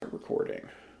recording.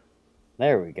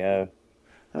 There we go.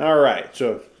 All right,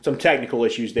 so some technical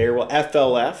issues there. Well,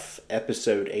 FLF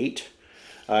episode 8.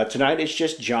 Tonight it's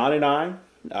just John and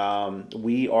I.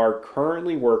 We are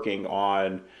currently working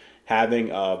on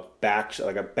having a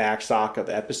backstock of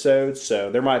episodes.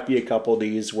 So there might be a couple of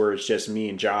these where it's just me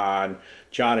and John,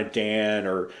 John and Dan,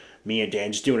 or me and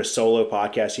Dan just doing a solo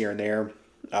podcast here and there.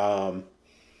 Um,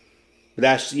 but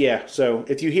that's yeah. So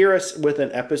if you hear us with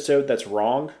an episode that's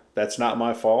wrong, that's not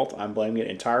my fault. I'm blaming it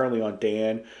entirely on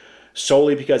Dan,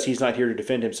 solely because he's not here to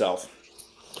defend himself.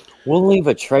 We'll leave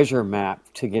a treasure map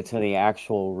to get to the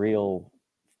actual real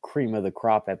cream of the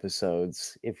crop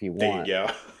episodes if you There you want. go.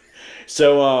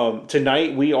 So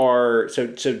tonight we are so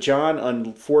John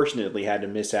unfortunately had to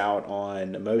miss out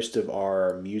on most of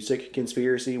our music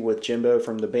conspiracy with Jimbo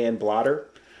from the band Blotter,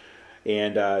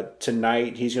 and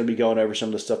tonight he's going to be going over some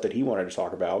of the stuff that he wanted to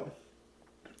talk about.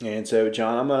 And so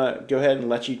John, I'm gonna go ahead and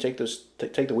let you take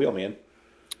the wheel, man.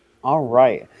 All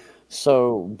right.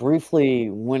 So, briefly,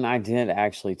 when I did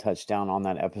actually touch down on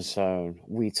that episode,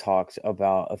 we talked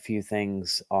about a few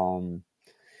things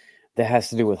that has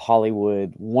to do with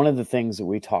Hollywood. One of the things that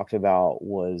we talked about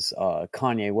was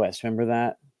Kanye West. Remember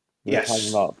that? We were talking Yes,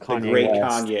 about the Kanye great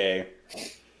West Kanye.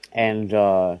 and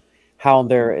how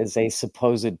there is a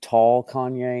supposed tall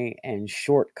Kanye and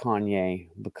short Kanye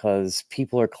because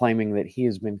people are claiming that he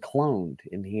has been cloned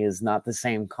and he is not the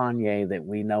same Kanye that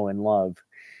we know and love.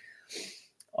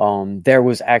 There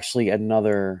was actually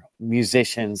another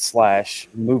musician slash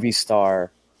movie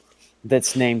star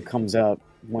that's name comes up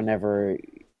whenever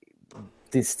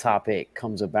this topic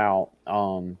comes about.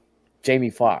 Jamie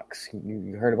Foxx.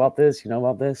 You heard about this? You know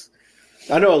about this?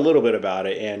 I know a little bit about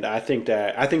it, and I think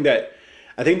that.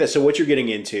 So what you're getting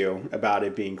into about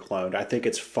it being cloned, I think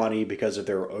it's funny because of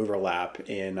their overlap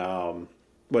in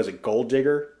was it Gold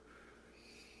Digger?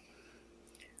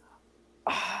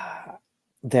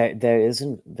 There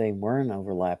isn't. They weren't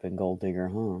overlapping Gold Digger,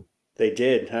 huh? They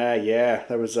did. Yeah,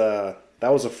 that was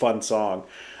a fun song.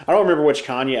 I don't remember which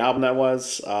Kanye album that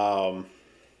was. It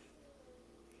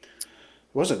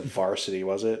wasn't Varsity,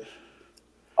 was it?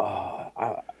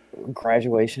 I,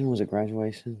 graduation was it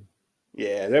graduation?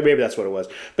 Yeah, maybe that's what it was.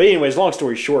 But anyways, long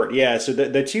story short, yeah. So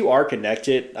the two are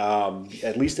connected,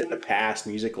 at least in the past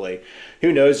musically.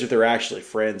 Who knows if they're actually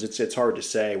friends? It's hard to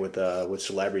say with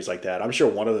celebrities like that. I'm sure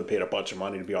one of them paid a bunch of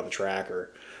money to be on the track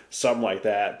or something like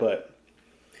that. But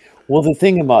Well, the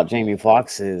thing about Jamie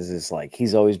Foxx is like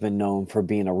he's always been known for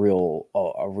being a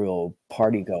real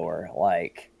party goer.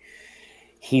 Like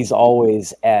he's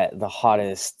always at the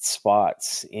hottest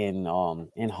spots in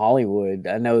Hollywood.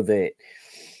 I know that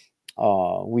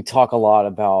we talk a lot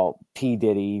about P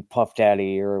Diddy, Puff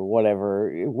Daddy, or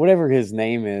whatever his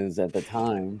name is at the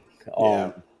time. yeah,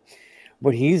 Um,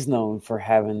 but he's known for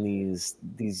having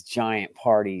these giant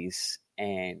parties.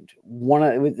 And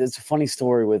it's a funny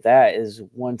story with that is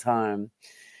one time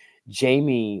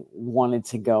Jamie wanted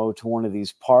to go to one of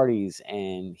these parties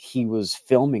and he was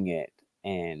filming it,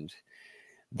 and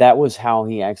that was how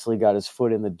he actually got his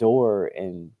foot in the door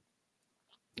and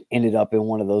ended up in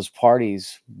one of those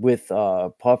parties with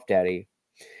Puff Daddy.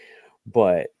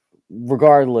 But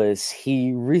regardless,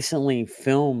 he recently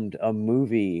filmed a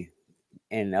movie,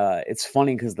 and it's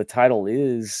funny because the title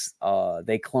is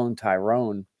They Clone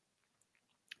Tyrone.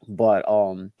 But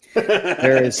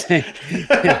there is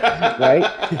right.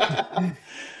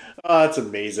 oh, that's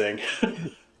amazing.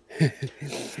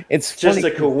 It's Just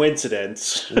funny, a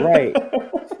coincidence. right?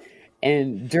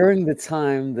 And during the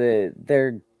time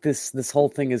that this whole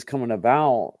thing is coming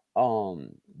about,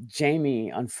 Jamie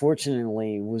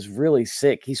unfortunately was really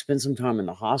sick. He spent some time in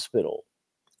the hospital.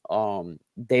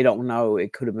 They don't know,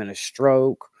 it could have been a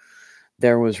stroke.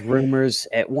 There was rumors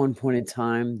at one point in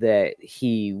time that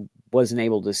he wasn't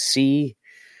able to see,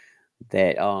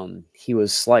 that he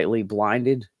was slightly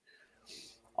blinded.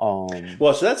 Um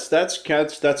Well, so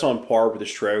that's on par with the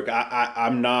stroke.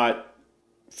 I'm not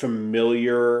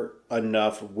familiar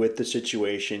enough with the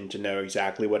situation to know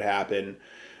exactly what happened,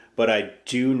 but I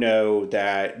do know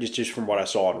that just from what I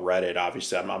saw on Reddit.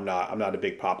 Obviously, I'm not a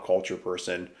big pop culture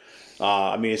person.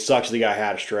 I mean, it sucks the guy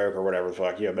had a stroke or whatever the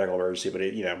fuck, medical emergency. But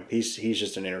he's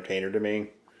just an entertainer to me.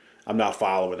 I'm not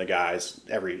following the guys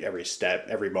every step,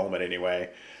 every moment anyway.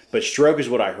 But stroke is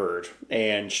what I heard,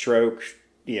 and stroke,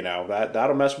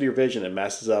 that'll mess with your vision. It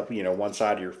messes up, one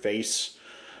side of your face.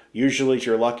 Usually, if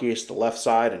you're lucky, it's the left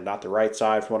side and not the right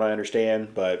side, from what I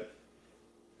understand. But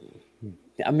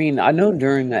I mean, I know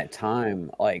during that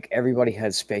time, like everybody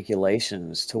had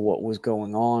speculations to what was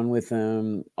going on with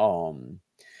him.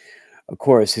 Of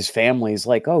course, his family's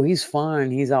like, "Oh, he's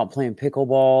fine. He's out playing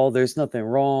pickleball. There's nothing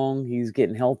wrong. He's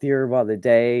getting healthier by the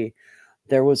day."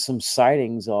 there was some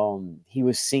sightings. He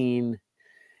was seen.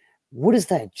 What is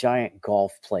that giant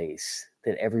golf place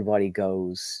that everybody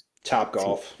goes Top to?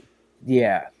 Golf.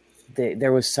 Yeah,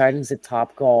 there was sightings at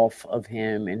Top Golf of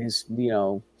him and his.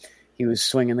 He was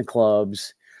swinging the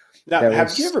clubs. Now, There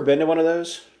have you was. ever been to one of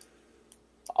those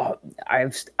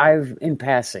I've in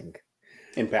passing.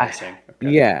 in I, passing? Okay.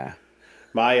 yeah.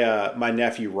 My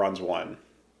nephew runs one,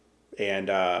 and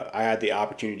I had the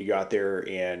opportunity to go out there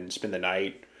and spend the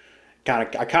night. I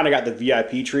kind of got the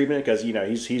VIP treatment because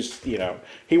he's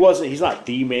he's not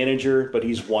the manager, but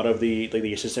he's one of the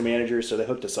assistant managers. So they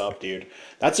hooked us up, dude.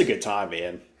 That's a good time,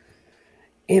 man.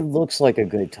 It looks like a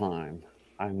good time.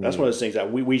 I That's one of mean, those things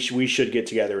that we should get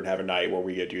together and have a night where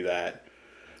we could do that.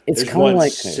 it's There's kind of one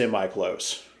like semi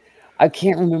close. I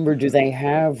can't remember. Do they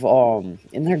have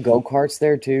in their go karts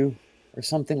there too, or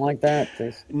something like that?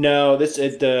 There's No,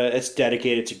 it's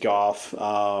dedicated to golf.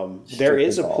 There strictly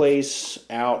is a golf. place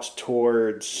out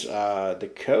towards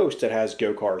the coast that has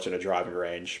go karts and a driving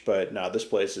range, but no, this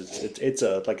place is it's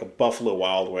a like a Buffalo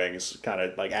Wild Wings kind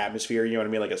of like atmosphere. You know what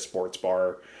I mean, like a sports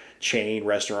bar chain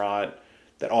restaurant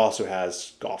that also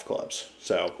has golf clubs.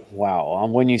 So Wow.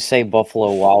 When you say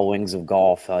Buffalo Wild Wings of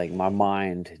golf, like my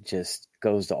mind just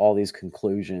goes to all these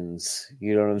conclusions.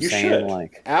 You know what I'm you saying? should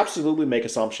Like, absolutely make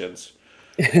assumptions.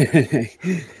 I'm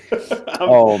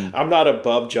um, I'm not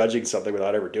above judging something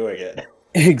without ever doing it.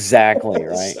 exactly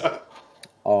right. So,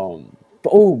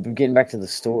 Getting back to the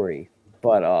story,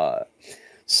 but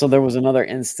so there was another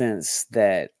instance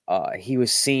that he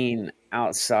was seen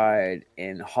outside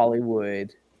in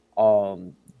Hollywood,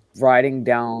 um, riding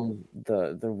down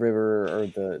the river or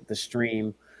the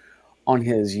stream on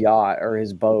his yacht or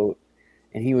his boat,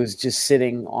 and he was just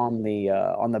sitting on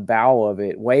the bow of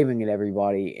it, waving at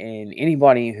everybody. And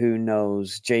anybody who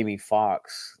knows Jamie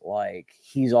Foxx, like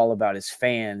he's all about his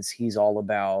fans. He's not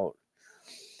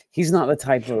the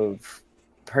type of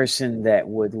person that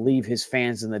would leave his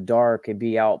fans in the dark and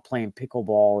be out playing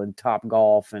pickleball and top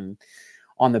golf and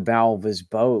on the bow of his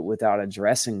boat without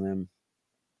addressing them.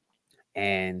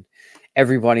 And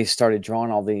everybody started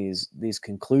drawing all these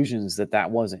conclusions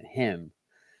that wasn't him,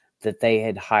 that they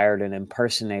had hired an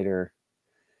impersonator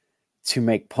to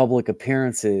make public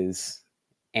appearances.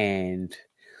 And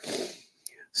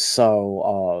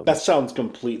so that sounds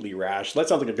completely rash. That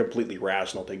sounds like a completely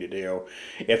rational thing to do.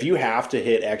 If you have to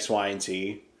hit X, Y, and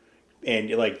Z, and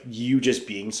like you just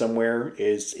being somewhere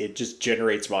is it just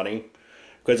generates money.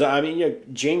 Because I mean,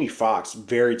 Jamie Foxx,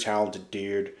 very talented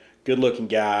dude, good looking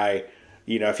guy.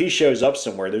 If he shows up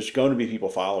somewhere, there's going to be people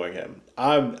following him.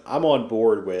 I'm on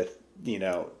board with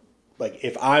like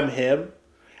if I'm him,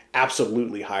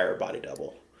 absolutely hire a body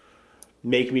double.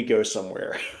 Make me go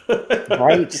somewhere.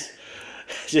 right.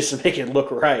 Just to make it look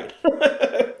right.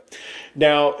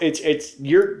 Now it's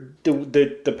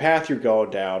the path you're going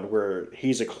down where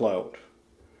he's a clone.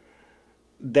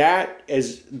 That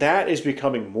is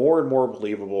becoming more and more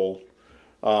believable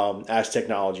as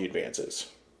technology advances.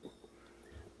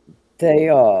 They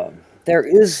there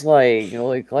is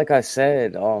like I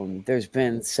said, there's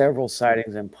been several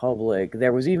sightings in public.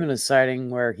 There was even a sighting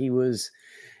where he was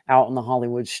out in the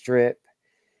Hollywood Strip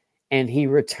and he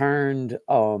returned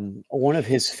one of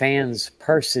his fans'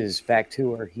 purses back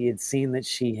to her. He had seen that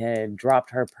she had dropped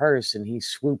her purse, and he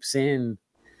swoops in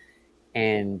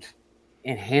and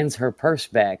hands her purse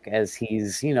back as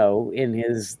he's in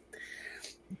his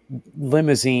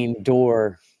limousine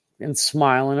door and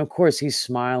smiling. Of course, he's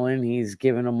smiling. He's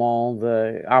giving them all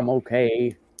the "I'm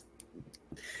okay"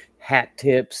 hat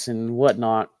tips and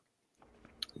whatnot.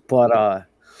 But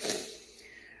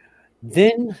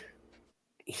then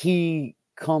he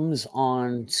comes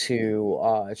on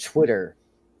to Twitter.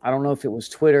 I don't know if it was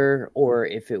Twitter or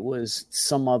if it was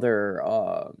some other.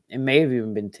 It may have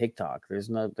even been TikTok.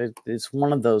 It's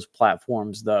one of those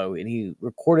platforms though, and he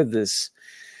recorded this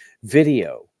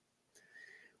video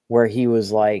where he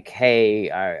was like, "Hey,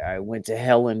 I went to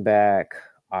hell and back.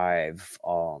 I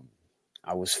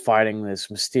was fighting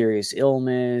this mysterious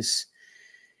illness,"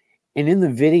 and in the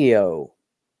video,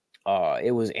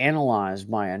 it was analyzed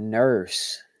by a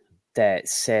nurse that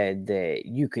said that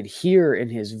you could hear in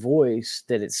his voice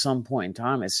that at some point in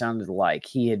time it sounded like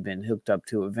he had been hooked up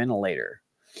to a ventilator,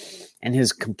 and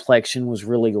his complexion was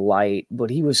really light, but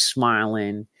he was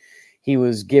smiling. He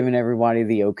was giving everybody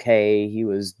the okay.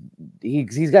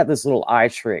 He's got this little eye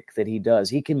trick that he does.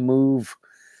 He can move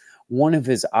one of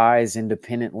his eyes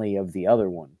independently of the other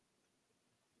one.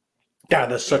 God,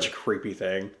 that's such a creepy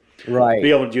thing. Be Right.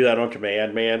 able to do that on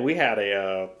command, man. We had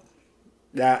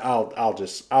that I'll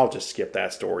just skip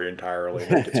that story entirely.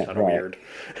 That gets kind of Right. weird.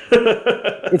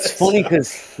 It's funny So,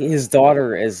 because his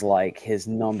daughter is like his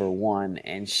number one,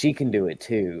 and she can do it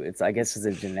too. I guess it's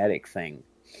a genetic thing.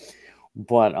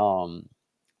 But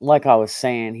like I was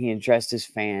saying, he addressed his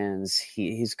fans.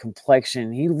 His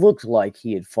complexion, he looked like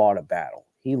he had fought a battle.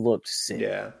 He looked sick,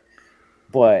 yeah,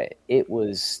 but it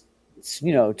was,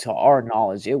 to our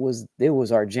knowledge, it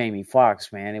was our Jamie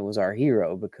Foxx, man. It was our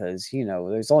hero because he's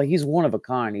one of a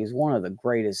kind. He's one of the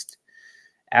greatest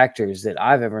actors that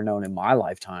I've ever known in my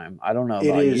lifetime. I don't know it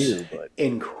about is you, but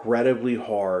incredibly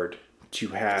hard to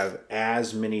have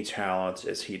as many talents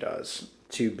as he does,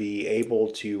 to be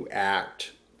able to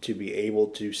act, to be able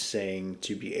to sing,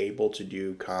 to be able to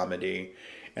do comedy,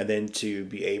 and then to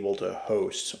be able to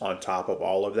host on top of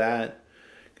all of that.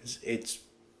 'Cause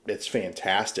it's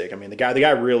fantastic. I mean, the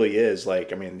guy really is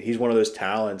like. I mean, he's one of those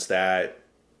talents that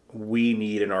we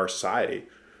need in our society.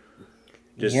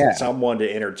 Just yeah, someone to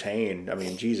entertain. I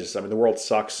mean, Jesus. I mean, the world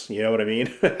sucks. You know what I mean?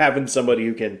 Having somebody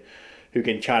who can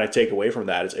kind of take away from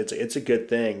that, it's a good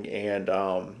thing. And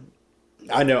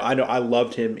I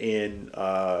loved him in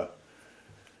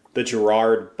the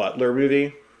Gerard Butler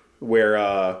movie,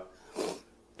 where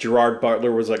Gerard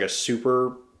Butler was like a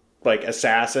super like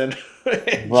assassin,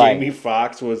 and right. Jamie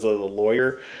Foxx was a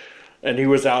lawyer, and he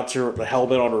was out to hell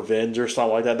bent on revenge or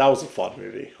something like that. That was a fun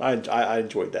movie. I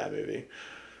enjoyed that movie.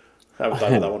 I haven't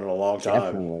thought of that one in a long time.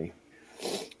 Definitely.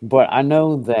 But I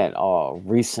know that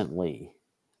recently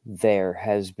there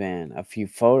has been a few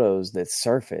photos that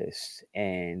surfaced,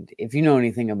 and if you know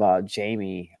anything about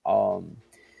Jamie,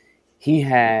 he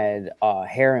had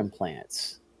hair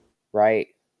implants, right?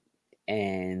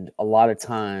 And a lot of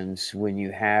times when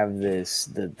you have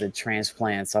the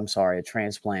transplants,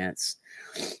 transplants,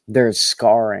 there's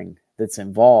scarring that's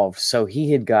involved. So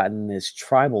he had gotten this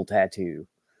tribal tattoo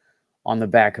on the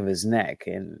back of his neck,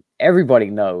 and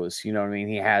everybody knows, you know what I mean?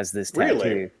 He has this Really,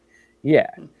 tattoo. Yeah.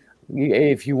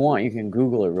 If you want, you can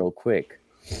Google it real quick.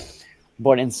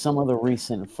 But in some of the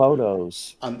recent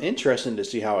photos, I'm interested to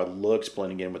see how it looks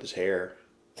blending in with his hair.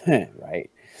 right?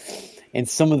 In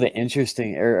some of the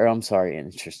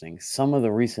some of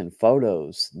the recent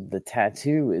photos, the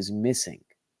tattoo is missing.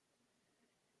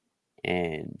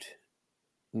 And,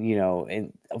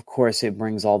 and of course, it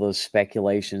brings all those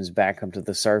speculations back up to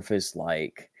the surface,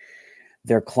 like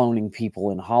they're cloning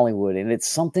people in Hollywood. And it's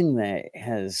something that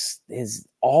has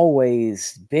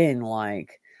always been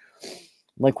like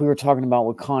we were talking about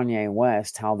with Kanye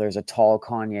West, how there's a tall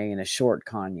Kanye and a short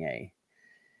Kanye.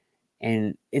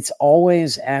 And it's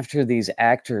always after these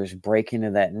actors break into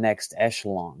that next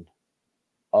echelon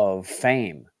of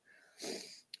fame.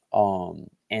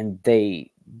 And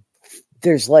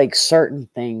there's like certain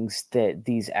things that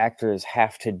these actors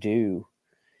have to do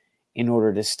in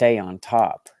order to stay on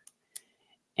top.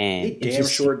 He And it damn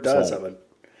just sure seems does like have a.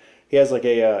 He has like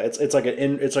a. It's like a.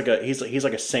 It's like a. He's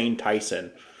like a sane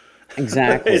Tyson.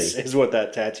 exactly. Is what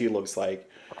that tattoo looks like.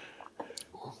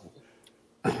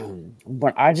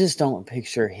 But I just don't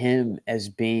picture him as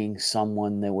being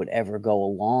someone that would ever go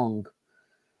along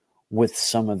with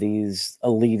some of these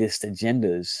elitist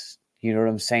agendas. You know what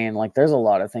I'm saying? Like there's a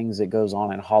lot of things that goes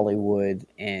on in Hollywood,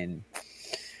 and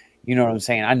you know what I'm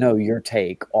saying? I know your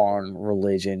take on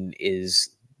religion is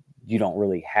you don't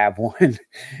really have one.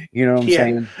 You know what I'm Yeah.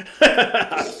 saying?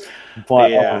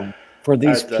 But Yeah. for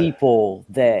these That, people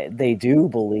that they do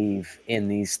believe in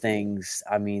these things,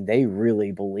 I mean, they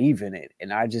really believe in it,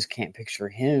 and I just can't picture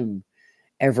him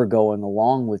ever going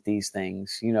along with these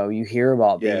things. You hear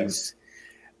about yeah.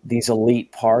 these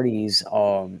elite parties.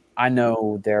 I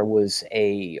know there was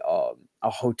a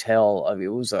hotel. It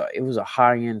was a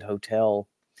high end hotel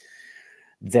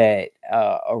that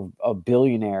a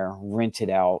billionaire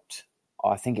rented out.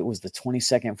 I think it was the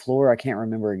 22nd floor. I can't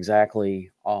remember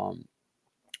exactly,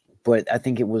 but I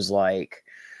think it was like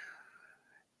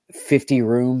 50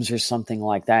 rooms or something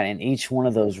like that, and each one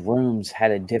of those rooms had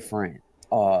a different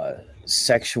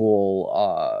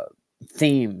sexual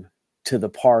theme to the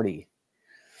party.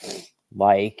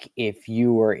 Like if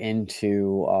you were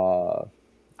into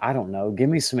I don't know, give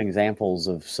me some examples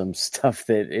of some stuff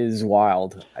that is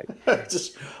wild.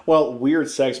 Just well, weird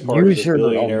sex parties Use with your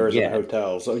billionaires in yeah,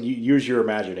 hotels. So you use your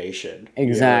imagination. You know what I mean?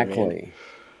 exactly.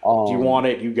 If you want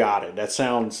it, you got it. That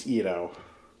sounds,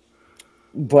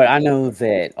 But I know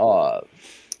that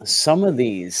some of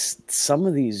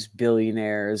these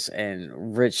billionaires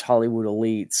and rich Hollywood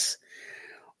elites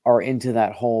are into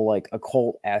that whole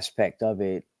occult aspect of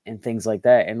it and things like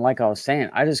that. And like I was saying,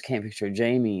 I just can't picture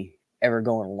Jamie ever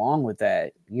going along with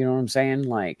that. You know what I'm saying?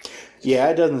 Like, Yeah,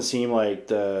 it doesn't seem like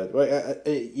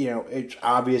it's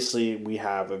obviously we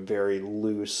have a very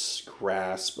loose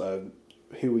grasp of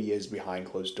who he is behind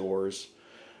closed doors.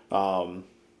 Um,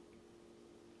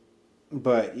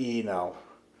 but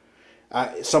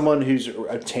someone who's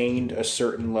attained a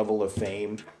certain level of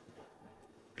fame,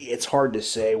 it's hard to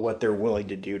say what they're willing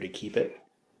to do to keep it.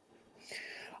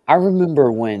 I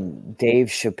remember when Dave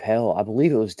Chappelle, I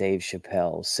believe it was Dave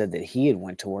Chappelle, said that he had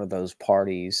went to one of those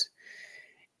parties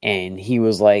and he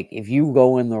was like, if you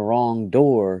go in the wrong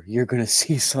door, you're going to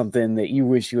see something that you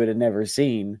wish you had never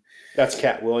seen. That's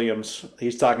Cat Williams.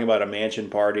 He's talking about a mansion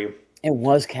party. It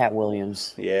was Cat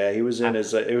Williams. Yeah, he was in I,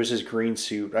 his. It was his green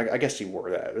suit. I guess he wore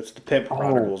that. It's the Pimp oh,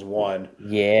 Chronicles one.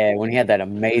 yeah, when he had that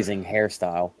amazing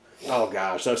hairstyle. Oh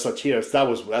gosh, that's such.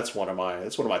 That's one of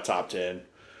my top 10.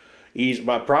 He's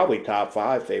my probably top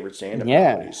five favorite stand-up Yeah.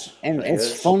 comedies. And Like it's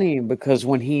this. funny because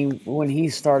when he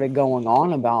started going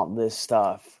on about this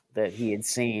stuff that he had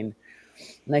seen,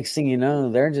 next thing you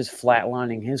know, they're just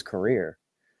flatlining his career.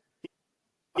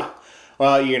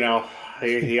 Well,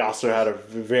 he also had a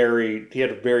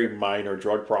very minor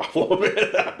drug problem in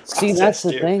that See, that's process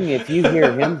the too. thing. If you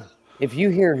hear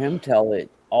him tell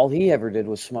it, all he ever did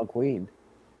was smoke weed.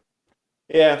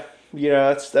 Yeah,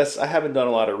 that's I haven't done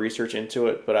a lot of research into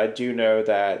it, but I do know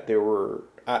that there were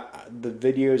the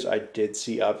videos I did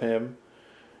see of him,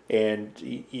 and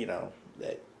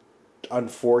that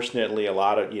unfortunately a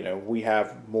lot of we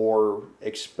have more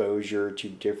exposure to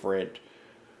different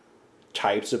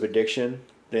types of addiction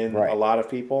than a Right. lot of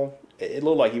people. It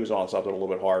looked like he was on something a little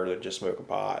bit harder than just smoking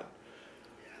pot.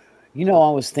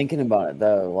 I was thinking about it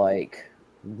though. Like,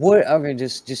 what? Okay,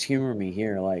 just humor me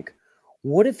here. Like,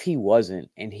 what if he wasn't,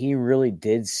 and he really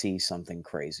did see something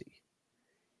crazy?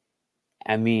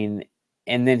 I mean,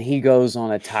 and then he goes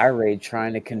on a tirade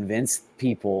trying to convince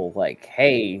people, like,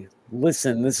 "Hey,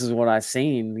 listen, this is what I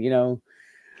seen."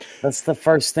 That's the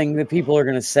first thing that people are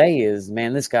gonna say is,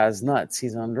 "Man, this guy's nuts.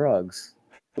 He's on drugs."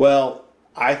 Well,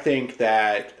 I think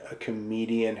that a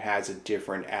comedian has a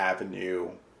different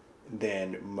avenue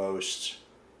than most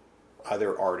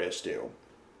other artists do,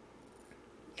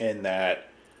 in that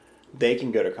they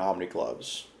can go to comedy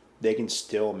clubs, they can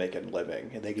still make a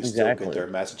living, and they can still get Exactly. their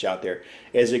message out there.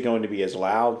 Is it going to be as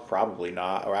loud? Probably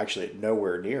not, or actually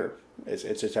nowhere near. It's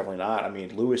definitely not. I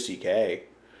mean, Louis C.K.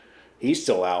 He's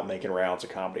still out making rounds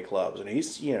at comedy clubs, and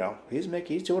he's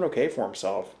doing okay for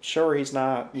himself. Sure, he's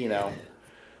not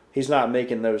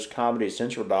making those Comedy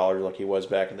Central dollars like he was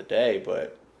back in the day,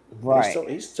 but Right.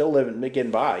 he's still living,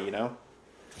 getting by.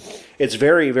 It's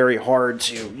very very hard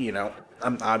to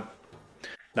I'm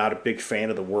not a big fan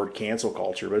of the word cancel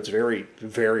culture, but it's very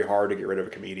very hard to get rid of a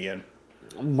comedian.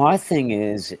 My thing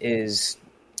is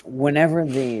whenever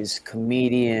these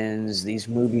comedians, these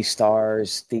movie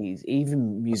stars, these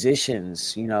even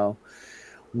musicians,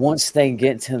 once they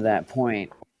get to that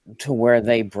point to where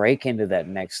they break into that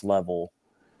next level,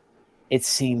 it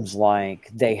seems like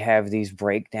they have these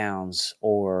breakdowns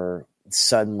or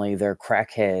suddenly they're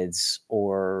crackheads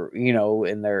or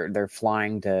and they're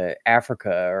flying to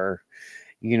Africa or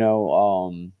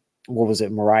what was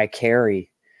it, Mariah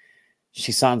Carey,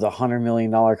 she signs $100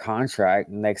 million contract,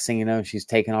 and next thing you know she's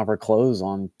taking off her clothes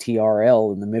on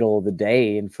TRL in the middle of the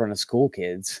day in front of school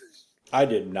kids. I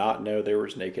did not know there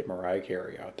was naked Mariah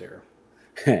Carey out there.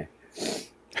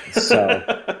 So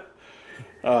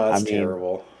Oh, I that's mean,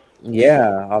 terrible.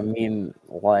 yeah, I mean,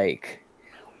 like,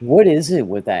 what is it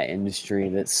with that industry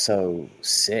that's so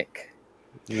sick?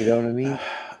 You know what I mean?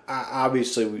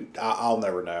 Obviously, I'll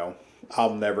never know.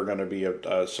 I'm never going to be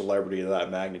a celebrity of that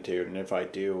magnitude, and if I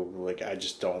do, like,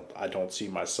 I don't see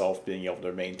myself being able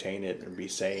to maintain it and be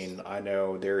sane. I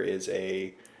know there is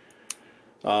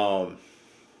um,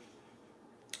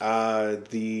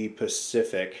 the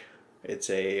Pacific. It's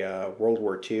a World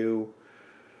War II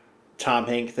Tom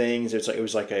Hanks things. It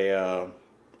was like a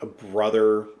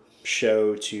brother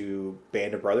show to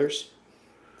Band of Brothers,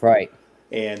 Right.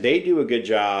 and they do a good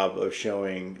job of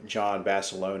showing John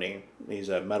Basilone. He's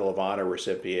a Medal of Honor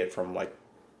recipient from like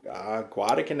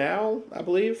Guadalcanal, I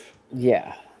believe.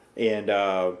 Yeah. And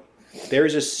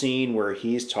there's a scene where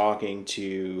he's talking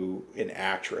to an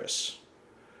actress,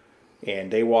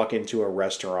 and they walk into a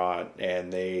restaurant,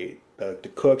 and the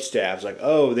cook staff's like,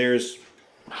 "Oh, there's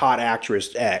hot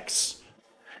actress X."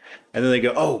 And then they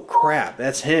go, "Oh crap,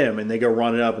 that's him!" And they go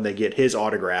run it up, and they get his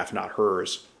autograph, not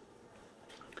hers.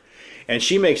 And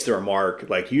she makes the remark,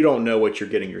 like, "You don't know what you're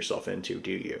getting yourself into,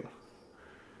 do you?"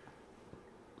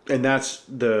 And that's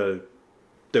the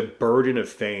burden of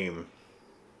fame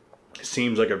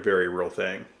seems like a very real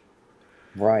thing.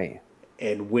 Right.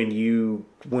 And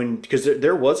because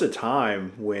there was a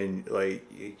time when like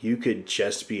you could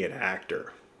just be an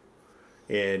actor,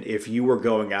 and if you were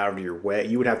going out of your way,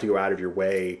 you would have to go out of your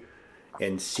way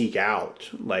and seek out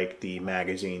like the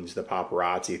magazines, the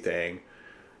paparazzi thing,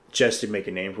 just to make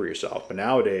a name for yourself. But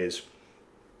nowadays,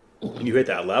 you hit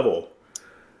that level,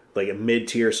 like a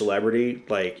mid-tier celebrity,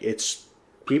 like it's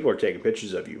people are taking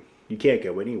pictures of you. You can't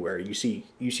go anywhere. You see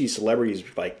celebrities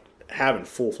like having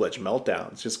full-fledged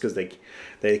meltdowns just because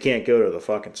they can't go to the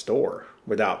fucking store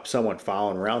without someone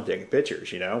following around taking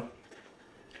pictures.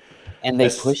 And they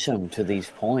That's push them to these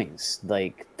points.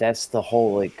 Like that's the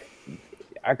whole like.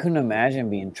 I couldn't imagine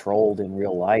being trolled in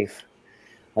real life.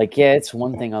 Like, yeah, it's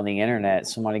one thing on the internet.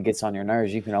 Somebody gets on your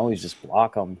nerves, you can always just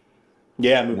block them.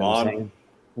 yeah. You Move know what I'm on. saying?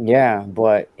 Yeah,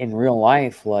 but in real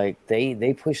life, like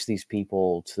they push these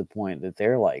people to the point that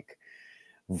they're like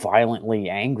violently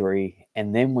angry,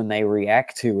 and then when they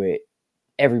react to it,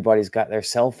 everybody's got their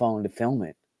cell phone to film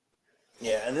it.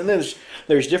 Yeah, and then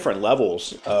there's different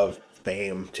levels of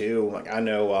fame too. Like I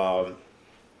know,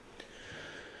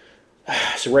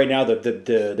 so right now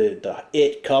the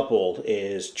it couple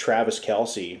is Travis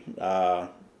Kelsey, yeah,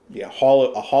 a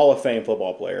Hall of Fame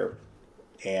football player,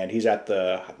 and he's at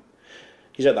the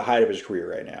height of his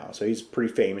career right now. So he's a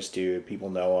pretty famous dude. People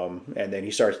know him, and then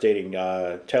he starts dating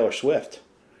Taylor Swift,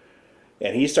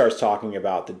 and he starts talking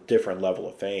about the different level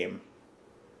of fame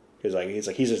because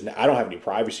he's just I don't have any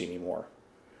privacy anymore,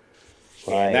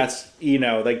 and Right. that's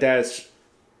like that's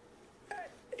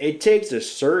it takes a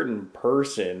certain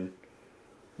person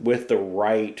with the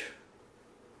right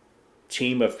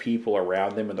team of people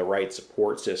around them and the right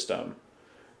support system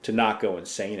to not go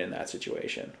insane in that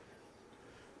situation.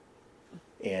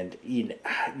 And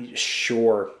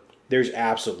sure, there's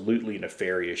absolutely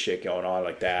nefarious shit going on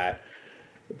like that,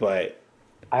 but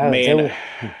I man,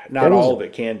 there not was all of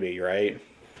it can be right.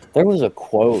 there was a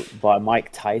quote by Mike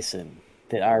Tyson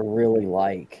that I really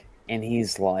like, and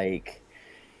he's like,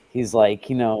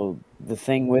 the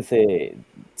thing with it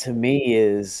to me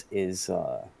is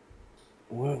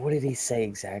what did he say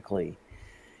exactly?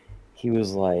 He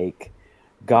was like,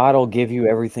 God will give you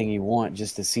everything you want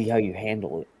just to see how you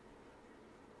handle it,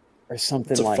 or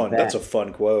something like That's that. a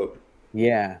fun quote.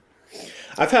 Yeah,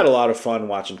 I've had a lot of fun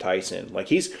watching Tyson. Like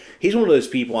he's one of those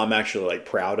people I'm actually like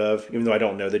proud of, even though I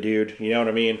don't know the dude. You know what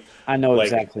I mean? I know Like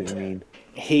exactly what you mean.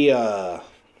 he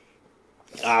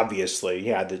obviously he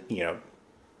had the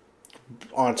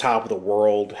on top of the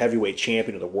world, heavyweight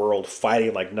champion of the world,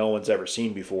 fighting like no one's ever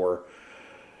seen before.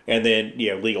 And then,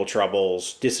 legal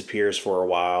troubles, disappears for a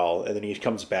while, and then he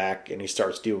comes back and he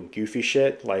starts doing goofy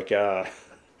shit. Like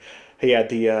he had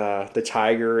the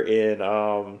tiger in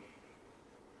oh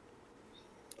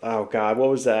god, what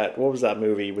was that? What was that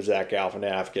movie with Zach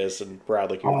Galifianakis and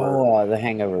Bradley Cooper? Oh, The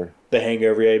Hangover. The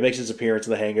Hangover. Yeah, he makes his appearance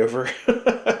in The Hangover.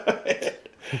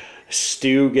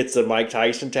 Stu gets a Mike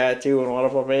Tyson tattoo on one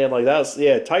of them. Man, like that's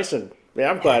yeah, Tyson. Man,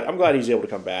 I'm glad he's able to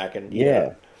come back, and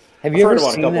Yeah. Have I've you heard ever him on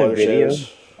a seen couple that other video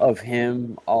shows. of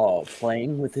him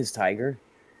playing with his tiger?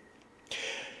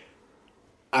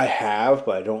 I have,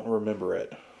 but I don't remember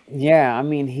it. Yeah, I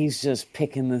mean, he's just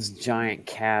picking this giant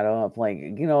cat up, like,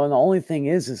 and the only thing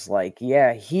is like,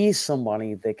 yeah, he's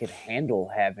somebody that could handle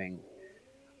having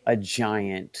a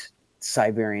giant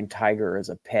Siberian tiger as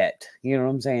a pet. You know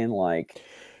what I'm saying? Like,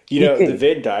 he The could,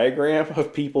 Venn diagram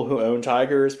of people who own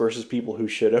tigers versus people who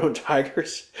should own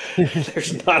tigers,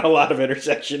 there's not a lot of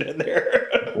intersection in there.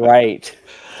 right?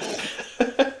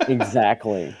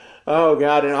 Exactly. Oh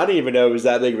god, and I didn't even know it was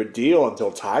that big of a deal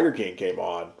until Tiger King came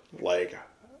on. Like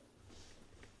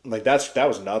that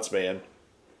was nuts, man.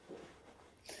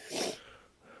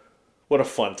 What a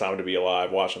fun time to be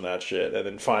alive watching that shit and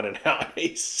then finding out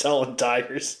he's selling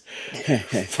tigers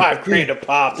 5 grand a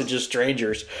pop to just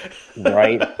strangers.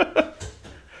 Right.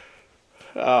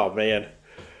 Oh man.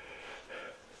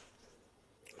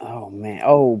 Oh man.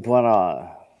 Oh,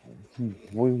 but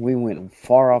we went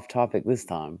far off topic this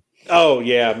time. Oh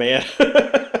yeah, man.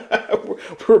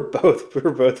 we're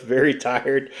both very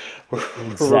tired. We're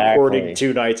recording Exactly.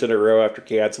 2 nights in a row after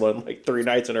canceling like 3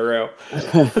 nights in a row.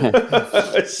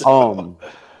 So um.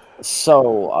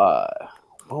 So,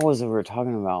 what was it we were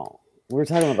talking about? We were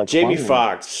talking about the Jamie cloning.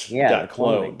 Foxx Yeah, the got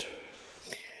cloning. cloned.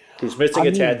 He's I missing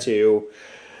a mean, tattoo.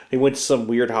 He went to some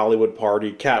weird Hollywood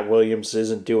party. Cat Williams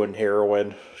isn't doing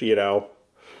heroin,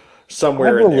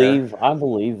 somewhere in there. I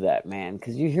believe that, man,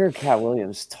 because you hear Cat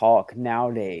Williams talk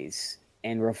nowadays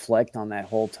and reflect on that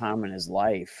whole time in his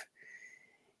life,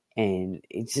 and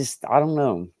it just, I don't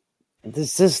know.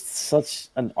 There's just such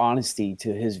an honesty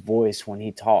to his voice when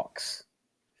he talks.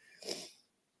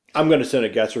 I'm going to send a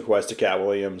guest request to Cat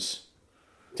Williams.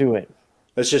 Do it.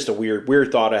 That's just a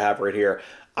weird thought I have right here.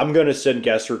 I'm gonna send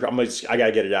I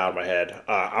gotta get it out of my head.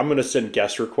 I'm gonna send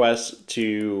guest requests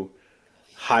to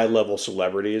high level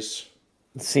celebrities.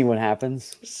 See what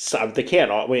happens. So they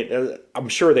can't all. I mean, I'm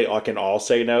sure they all can all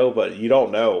say no, but you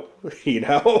don't know. You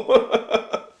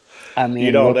know, I you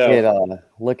mean, don't know.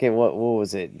 look at what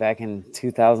was it back in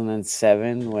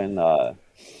 2007 when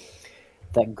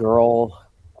that girl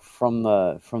from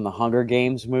the Hunger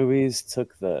Games movies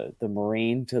took the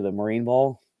Marine to the Marine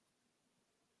Ball.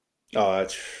 Oh,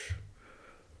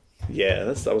 yeah.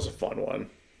 That was a fun one.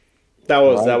 That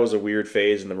Right. was a weird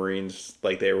phase in the Marines.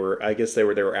 Like I guess they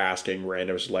were asking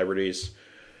random celebrities.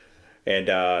 And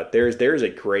there's a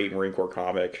great Marine Corps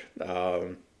comic.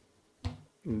 His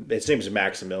name is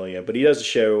Maximilian, but he does a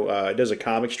show. Does a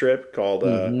comic strip called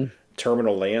Mm-hmm.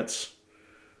 Terminal Lance,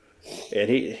 and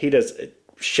he does.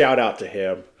 Shout out to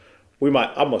him. I'm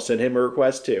gonna send him a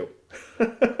request too.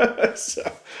 So,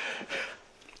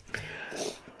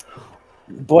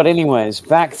 But anyways,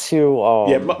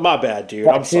 yeah, my bad, dude.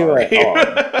 back I'm to sorry.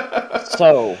 it.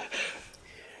 So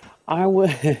I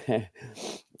was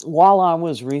while I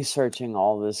was researching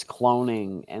all this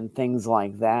cloning and things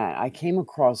like that, I came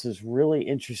across this really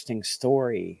interesting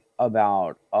story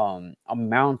about a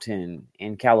mountain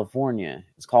in California.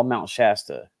 It's called Mount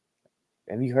Shasta.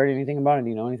 Have you heard anything about it? Do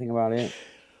you know anything about it?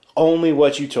 Only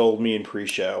what you told me in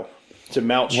pre-show to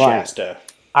Mount Right. Shasta.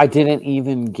 I didn't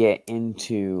even get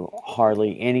into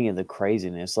hardly any of the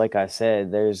craziness. Like I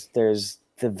said, there's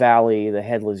the valley, the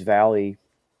Headless Valley.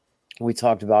 We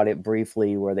talked about it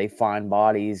briefly, where they find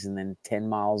bodies, and then 10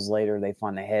 miles later, they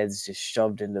find the heads just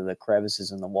shoved into the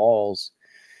crevices in the walls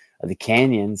of the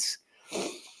canyons.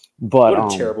 But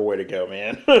What a terrible way to go,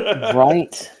 man.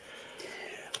 right,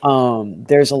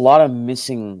 there's a lot of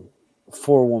missing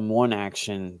 411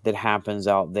 action that happens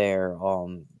out there.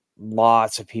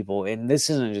 Lots of people, and this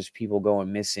isn't just people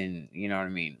going missing. You know what I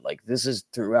mean? Like, this is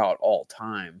throughout all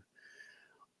time.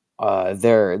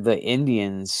 They're the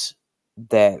Indians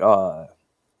that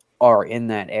are in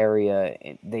that area.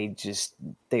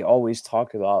 They always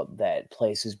talk about that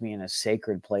place as being a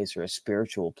sacred place or a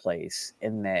spiritual place,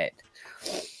 and that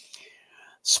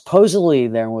supposedly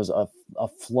there was a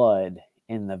flood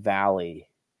in the valley,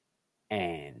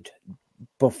 and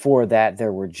before that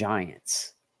there were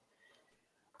giants.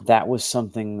 That was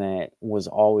something that was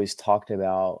always talked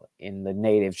about in the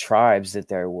native tribes, that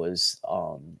there was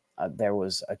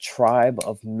a tribe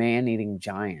of man-eating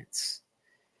giants,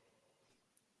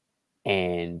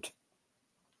 and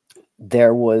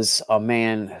there was a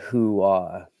man who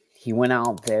he went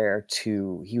out there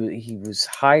to he was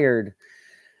hired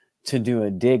to do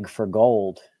a dig for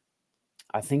gold.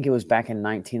 I think it was back in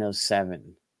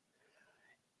 1907,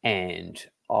 and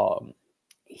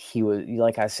he was,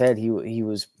 like I said, he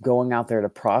was going out there to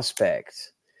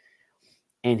prospect,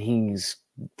 and he's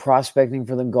prospecting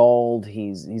for the gold.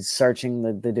 He's searching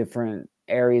the different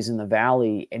areas in the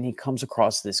valley, and he comes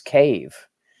across this cave.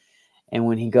 And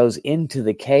when he goes into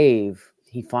the cave,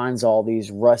 he finds all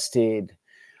these rusted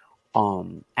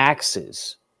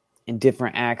axes and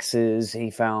different axes. He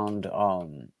found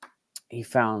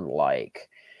like,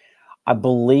 I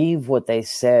believe what they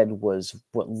said was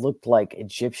what looked like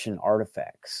Egyptian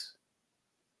artifacts.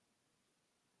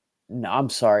 No, I'm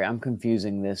sorry, I'm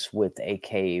confusing this with a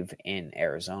cave in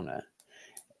Arizona.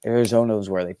 Arizona was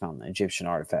where they found the Egyptian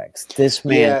artifacts. This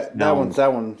man Yeah, found.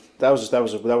 that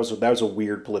was a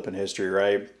weird blip in history,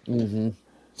 right? Mm-hmm.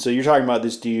 So you're talking about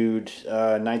this dude,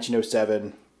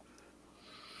 1907.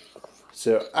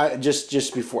 So I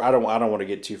just before I don't want to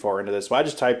get too far into this, but I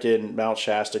just typed in Mount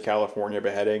Shasta, California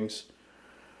beheadings.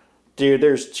 Dude,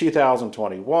 there's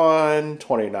 2021,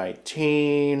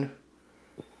 2019,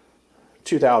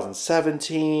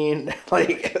 2017.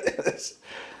 Like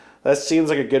that seems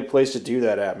like a good place to do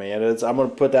that at, man. I'm gonna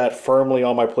put that firmly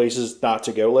on my places not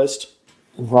to go list.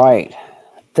 Right.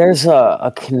 There's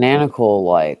a canonical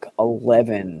like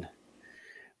 11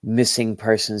 missing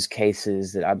persons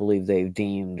cases that I believe they've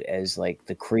deemed as like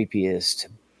the creepiest.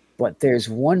 But there's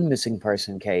one missing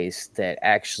person case that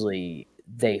actually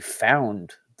they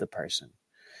found the person.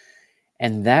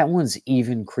 And that one's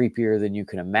even creepier than you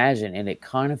can imagine. And it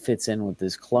kind of fits in with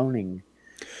this cloning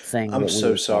thing I'm that we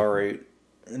so were talking about. sorry.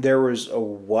 There was a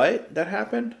what that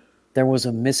happened? There was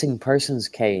a missing persons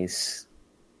case,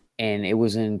 and it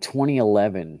was in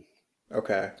 2011.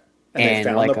 Okay. And they And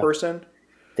found the like person?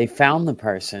 they found the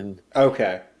person.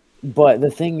 Okay. But the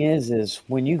thing is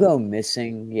when you go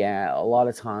missing, yeah, a lot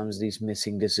of times these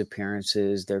missing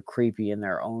disappearances, they're creepy in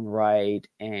their own right,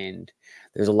 and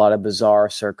there's a lot of bizarre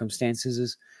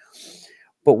circumstances.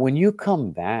 But when you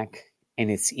come back and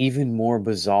it's even more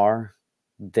bizarre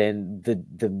than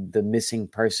the missing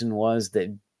person was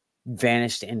that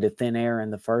vanished into thin air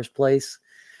in the first place.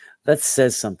 That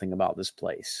says something about this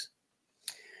place.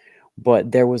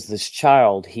 But there was this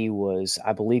child.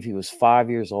 I believe he was 5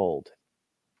 years old.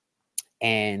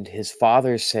 And his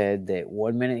father said that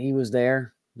one minute he was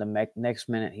there, the next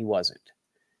minute he wasn't.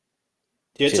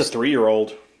 It's a Just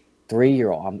 3-year-old.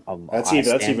 3-year-old. I That's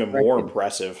stand even more corrected.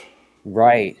 impressive.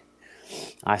 Right.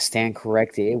 I stand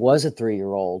corrected. It was a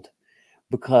 3-year-old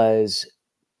because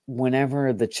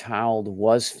whenever the child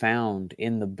was found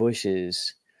in the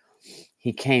bushes,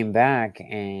 he came back,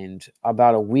 and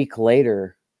about a week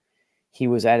later, he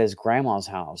was at his grandma's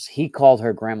house. He called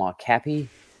her grandma Cappy,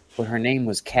 but her name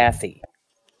was Kathy.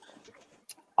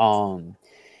 Um,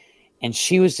 and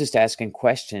she was just asking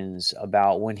questions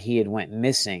about when he had went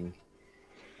missing.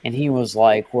 And he was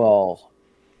like, well,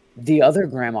 the other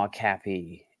grandma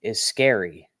Cappy is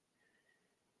scary.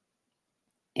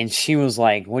 And she was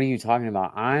like, "What are you talking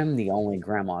about? I'm the only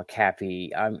grandma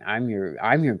Cappy. I'm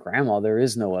your grandma. There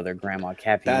is no other grandma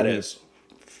Cappy. That What are you?" is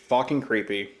fucking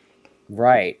creepy.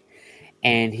 Right.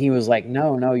 And he was like,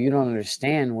 "No, no, you don't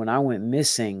understand. When I went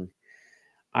missing,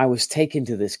 I was taken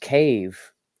to this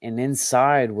cave, and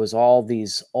inside was all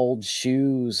these old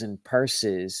shoes and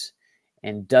purses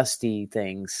and dusty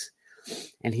things."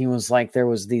 And he was like, there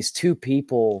was these two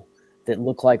people that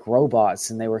looked like robots,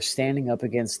 and they were standing up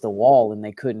against the wall and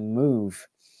they couldn't move.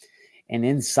 And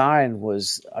inside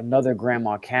was another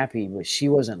grandma Cappy, but she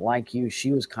wasn't like you.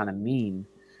 She was kind of mean.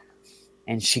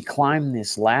 And she climbed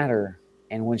this ladder.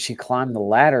 And when she climbed the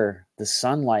ladder, the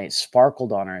sunlight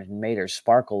sparkled on her and made her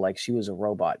sparkle like she was a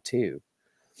robot too.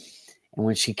 And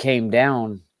when she came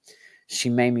down,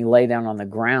 she made me lay down on the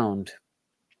ground,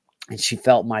 and she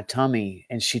felt my tummy.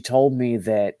 And she told me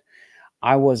that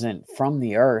I wasn't from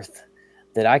the earth,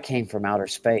 that I came from outer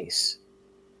space.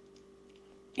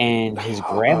 And his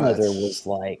Oh, grandmother was that's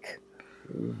like,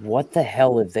 what the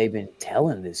hell have they been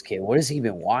telling this kid? What has he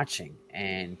been watching?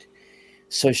 And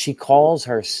so she calls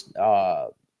her,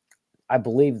 I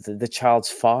believe, the child's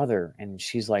father, and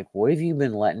she's like, what have you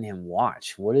been letting him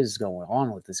watch? What is going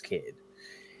on with this kid?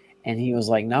 And he was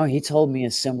like, no, he told me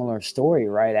a similar story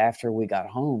right after we got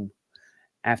home,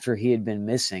 after he had been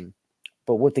missing.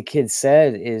 But what the kid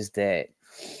said is that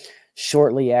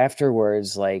shortly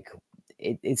afterwards, like,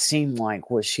 it seemed like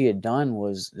what she had done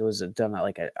was done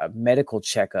like a medical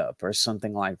checkup or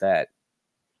something like that.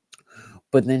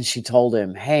 But then she told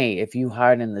him, hey, if you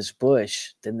hide in this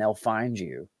bush, then they'll find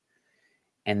you.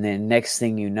 And then next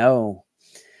thing you know,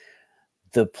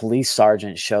 the police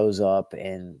sergeant shows up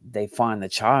and they find the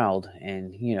child.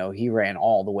 And, he ran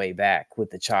all the way back with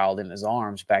the child in his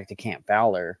arms back to Camp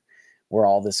Fowler where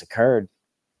all this occurred.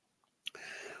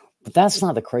 But that's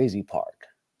not the crazy part.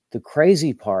 The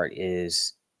crazy part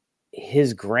is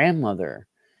his grandmother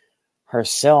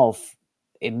herself.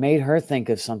 It made her think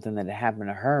of something that had happened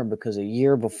to her, because a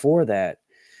year before that,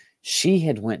 she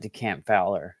had went to Camp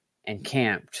Fowler and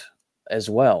camped as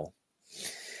well.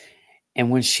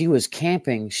 And when she was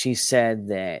camping, she said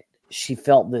that she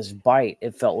felt this bite.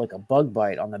 It felt like a bug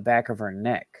bite on the back of her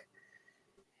neck.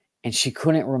 And she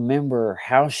couldn't remember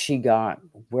how she got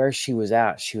where she was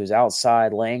at. She was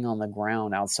outside, laying on the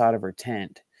ground outside of her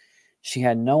tent. She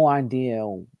had no idea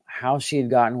how she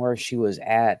had gotten where she was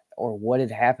at or what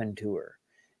had happened to her.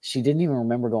 She didn't even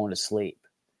remember going to sleep.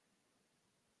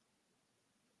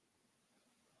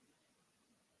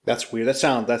 that's weird. That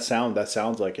sounds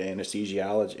like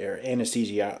anesthesiology or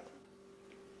anesthesia.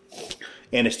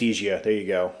 There you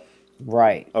go.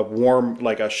 Right. A warm,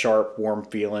 like a sharp, warm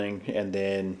feeling, and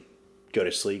then go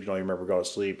to sleep. You don't even remember going to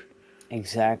sleep.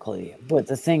 Exactly. But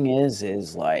the thing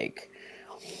is like,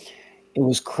 it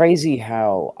was crazy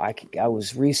how I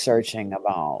was researching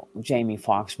about Jamie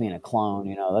Foxx being a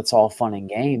clone. That's all fun and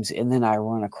games. And then I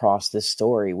run across this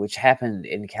story, which happened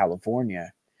in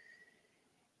California.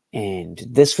 And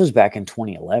this was back in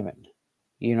 2011.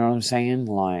 You know what I'm saying?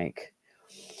 Like,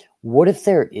 what if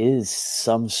there is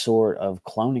some sort of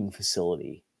cloning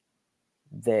facility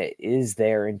that is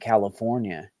there in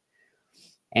California?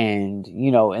 And,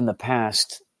 in the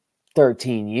past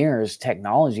 13 years,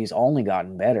 technology's only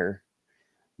gotten better.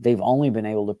 They've only been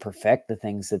able to perfect the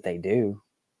things that they do.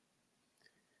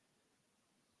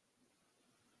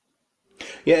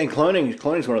 Yeah, and cloning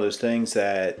is one of those things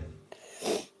that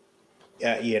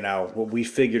we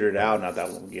figured it out not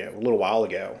that long, a little while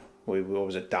ago. What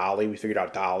was it, Dolly? We figured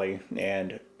out Dolly,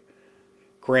 and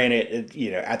granted,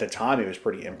 at the time it was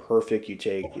pretty imperfect. You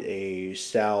take a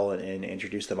cell and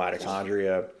introduce the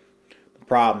mitochondria. The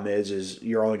problem is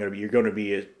you're going to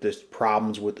be this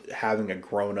problems with having a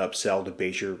grown up cell to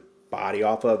base your body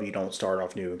off of. You don't start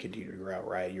off new and continue to grow,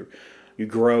 right? You're You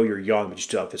grow, you're young, but you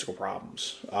still have physical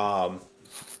problems.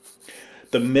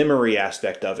 The memory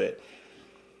aspect of it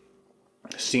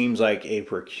seems like a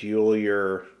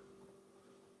peculiar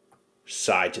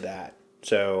side to that.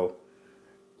 So,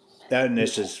 and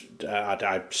this is,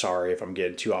 I'm sorry if I'm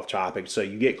getting too off topic. So,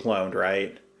 you get cloned,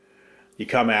 right? You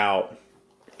come out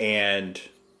and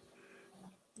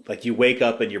like you wake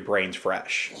up and your brain's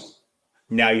fresh.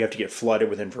 Now you have to get flooded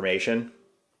with information.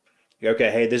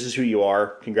 Okay, hey, this is who you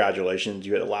are. Congratulations,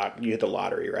 you hit you hit the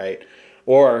lottery, right?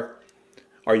 Or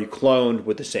are you cloned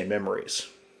with the same memories?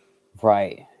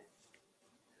 Right.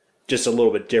 Just a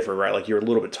little bit different, right? Like you're a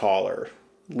little bit taller,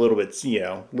 a little bit,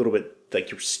 a little bit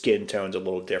like your skin tone's a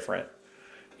little different,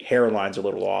 hairline's a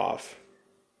little off.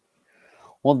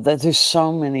 Well, there's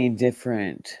so many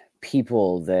different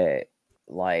people that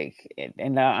like,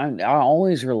 and I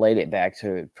always relate it back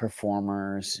to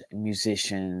performers,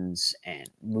 musicians, and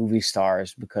movie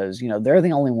stars because they're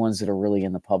the only ones that are really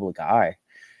in the public eye.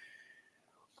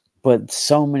 But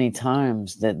so many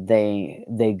times that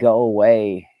they go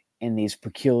away in these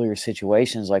peculiar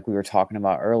situations, like we were talking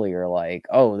about earlier, like,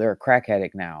 oh, they're a crack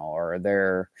addict now, or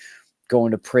they're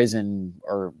going to prison,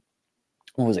 or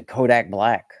what was it, Kodak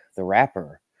Black, the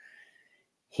rapper?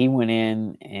 He went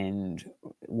in, and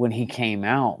when he came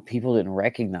out, people didn't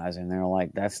recognize him. They were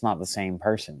like, that's not the same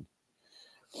person.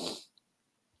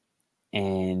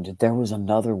 And there was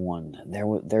another one.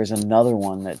 There's another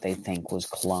one that they think was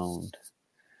cloned.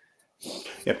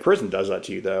 Yeah, prison does that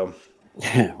to you, though.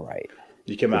 Right.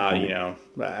 You come Good out,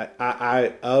 point.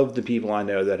 I of the people I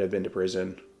know that have been to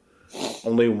prison,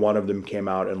 only one of them came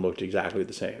out and looked exactly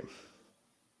the same.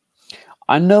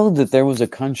 I know that there was a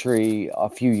country a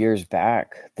few years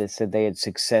back that said they had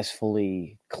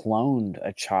successfully cloned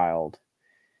a child,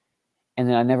 and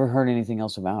then I never heard anything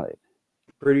else about it.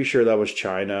 Pretty sure that was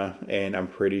China, and I'm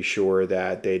pretty sure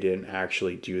that they didn't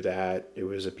actually do that. It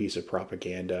was a piece of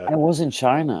propaganda. It wasn't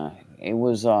China. It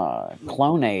was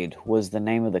Clonaid was the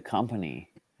name of the company.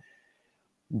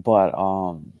 But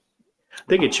I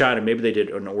think in China, maybe they did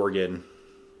an organ.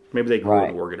 Maybe they grew an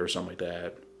right. organ or something like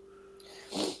that.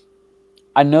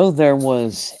 I know there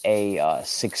was a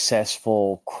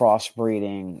successful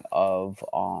crossbreeding of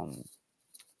I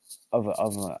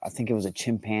think it was a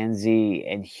chimpanzee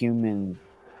and human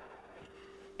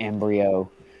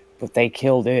embryo, but they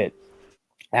killed it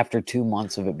after 2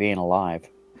 months of it being alive.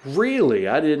 Really?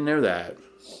 I didn't know that.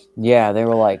 Yeah, they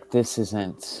were like, this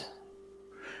isn't.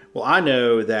 Well, I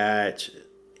know that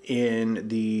in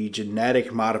the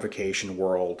genetic modification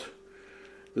world,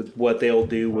 what they'll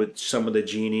do with some of the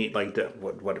gene, like the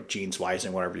what gene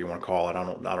splicing, whatever you want to call it, I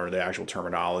don't know the actual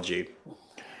terminology.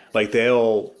 Like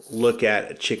they'll look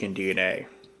at chicken DNA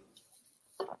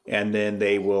and then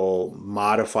they will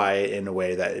modify it in a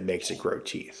way that it makes it grow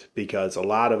teeth. Because a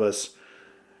lot of us,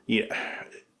 you know,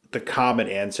 the common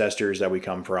ancestors that we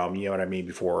come from, you know what I mean,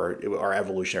 before our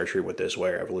evolutionary tree went this way,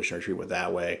 our evolutionary tree went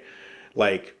that way.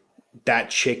 Like that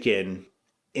chicken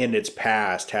in its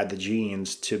past had the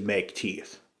genes to make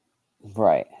teeth.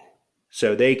 Right.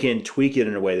 So they can tweak it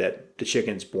in a way that the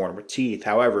chicken's born with teeth.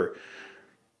 However,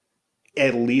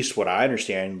 at least what I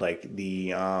understand, like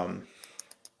Are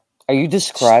you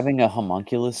describing a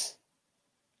homunculus?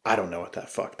 I don't know what that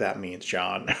fuck that means,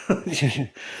 John.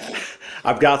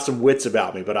 I've got some wits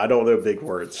about me, but I don't know big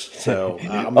words. So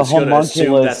I'm A just going to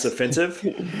assume that's homunculus.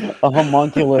 offensive. A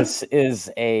homunculus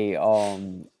is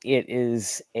it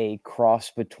is a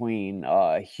cross between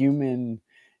human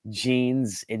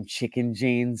genes and chicken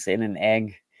genes in an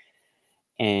egg,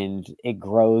 and it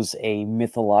grows a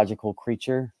mythological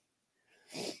creature.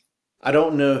 I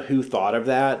don't know who thought of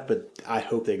that, but I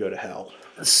hope they go to hell.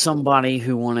 Somebody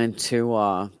who wanted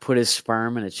to put his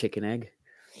sperm in a chicken egg.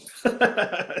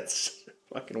 It's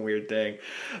a fucking weird thing.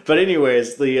 But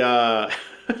anyways,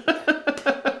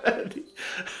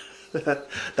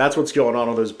 that's what's going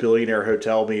on those billionaire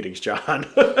hotel meetings, John.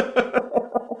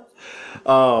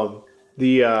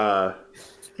 The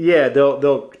yeah,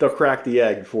 they'll crack the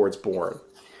egg before it's born.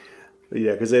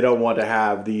 Yeah, because they don't want to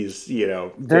have these,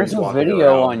 There's things a walking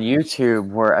video on around. YouTube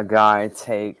where a guy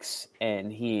takes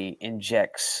and he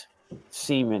injects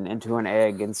semen into an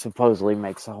egg and supposedly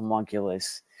makes a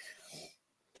homunculus.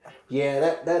 Yeah,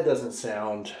 that doesn't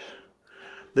sound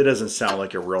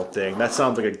like a real thing. That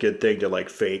sounds like a good thing to like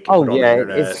fake and Oh put on the yeah,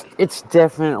 internet. it's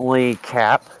definitely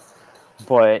cap,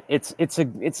 but it's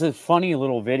a funny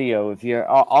little video. If you,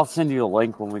 I'll send you a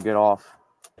link when we get off.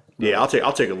 Yeah,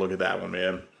 I'll take a look at that one,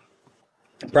 man.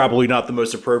 Probably not the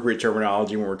most appropriate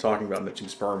terminology when we're talking about mixing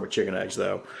sperm with chicken eggs,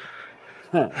 though.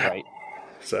 Right.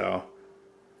 So,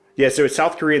 yeah, so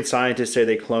South Korean scientists say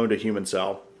they cloned a human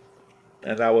cell,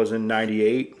 and that was in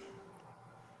 '98.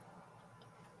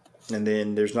 And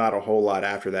then there's not a whole lot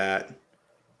after that. Did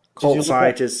Cult you look up?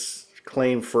 scientists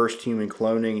claim first human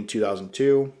cloning in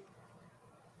 2002.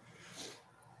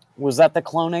 Was that the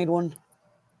Clonade one?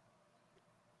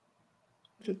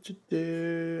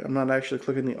 I'm not actually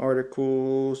clicking the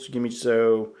articles. Give me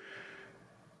so.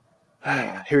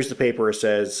 Here's the paper. It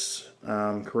says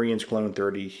Koreans clone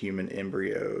 30 human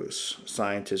embryos.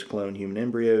 Scientists clone human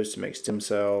embryos to make stem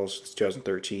cells. It's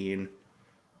 2013.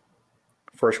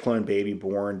 First clone baby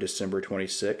born December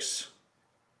 26th.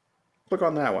 Click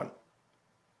on that one.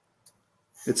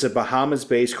 It's a Bahamas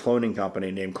based cloning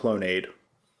company named Clonade.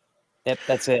 Yep,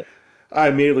 that's it. I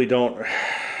immediately don't.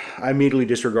 I immediately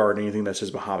disregard anything that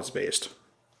says Bahamas based.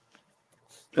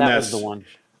 And That was the that's, one.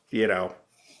 you know,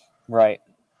 Right.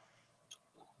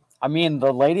 I mean,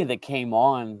 the lady that came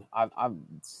on,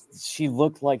 she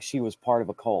looked like she was part of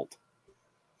a cult.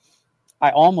 I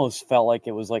almost felt like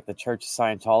it was like the Church of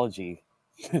Scientology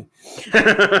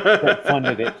that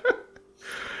funded it.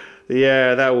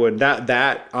 yeah,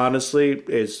 that honestly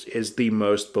is the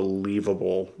most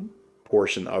believable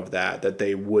portion of that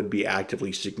they would be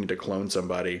actively seeking to clone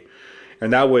somebody,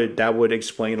 and that would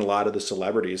explain a lot of the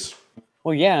celebrities.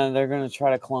 Well, yeah, they're going to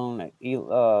try to clone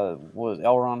was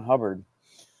L. Ron Hubbard,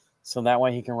 so that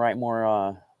way he can write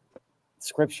more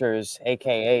scriptures,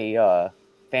 aka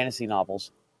fantasy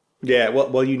novels. Yeah,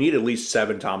 well, you need at least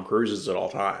 7 Tom Cruises at all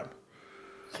time.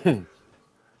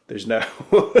 There's no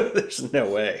there's no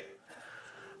way.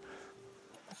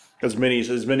 As many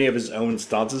of his own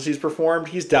stunts as he's performed,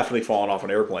 he's definitely fallen off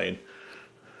an airplane.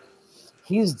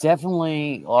 He's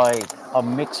definitely like a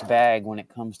mixed bag when it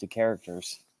comes to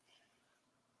characters.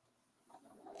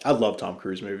 I love Tom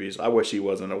Cruise movies. I wish he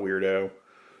wasn't a weirdo.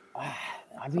 I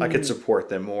I could mean, support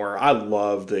them more. I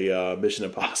love the Mission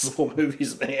Impossible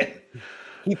movies, man.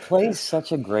 he plays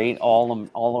such a great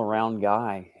all around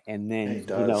guy, and He then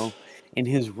does. in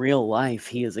his real life,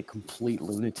 he is a complete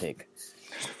lunatic.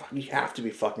 You have to be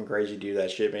fucking crazy to do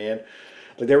that shit, man.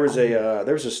 Like Oh, there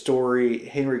was a story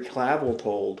Henry Cavill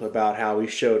told about how he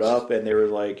showed up and they were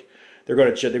like they were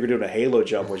doing a halo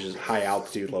jump, which is high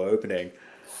altitude, low opening,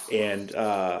 and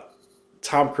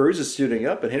Tom Cruise is suiting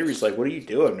up and Henry's like, "What are you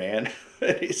doing, man?"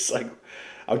 And he's like,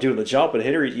 "I'm doing the jump," and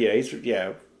Henry, he's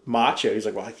macho. He's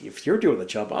like, "Well, if you're doing the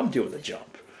jump, I'm doing the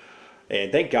jump."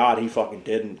 And thank God he fucking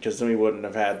didn't, because then we wouldn't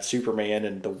have had Superman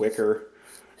and the Wicker.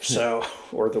 So,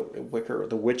 or the Wicker,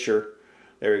 the Witcher.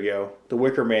 There we go. The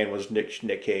Wicker Man was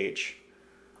Nick Cage.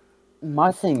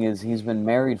 my thing is, he's been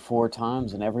married 4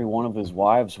 times, and every one of his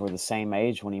wives were the same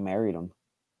age when he married them.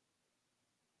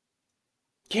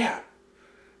 Yeah,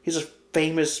 he's a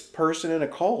famous person in a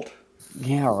cult.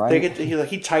 Yeah, They right. get to,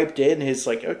 he typed in his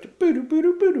like boo doo boo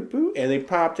doo boo doo boo, and they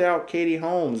popped out Katie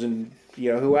Holmes and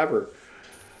whoever.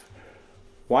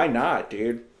 Why not,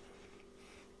 dude?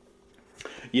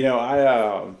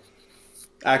 I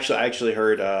actually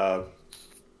heard a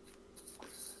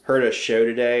show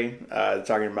today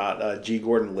talking about G.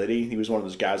 Gordon Liddy. He was one of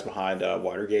those guys behind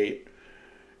Watergate,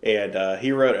 and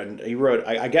he wrote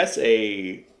I guess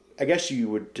you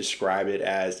would describe it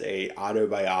as a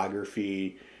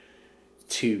autobiography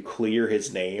to clear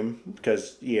his name,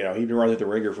 because he'd been running through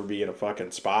the ringer for being a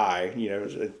fucking spy,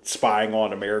 spying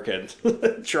on Americans,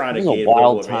 trying It to was a gain political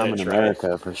wild time in advantage, right?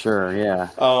 America for sure. Yeah.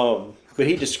 But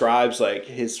he describes like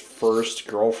his first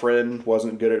girlfriend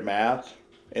wasn't good at math,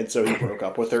 and so he broke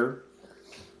up with her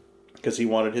because he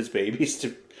wanted his babies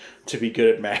to be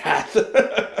good at math.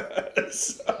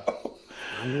 So,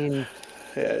 I mean,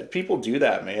 yeah, people do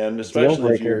that, man. deal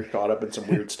Especially if you're breaker. caught up in some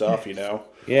weird stuff.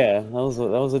 Yeah, that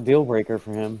was a deal breaker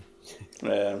for him.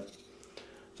 Yeah.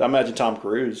 So I imagine Tom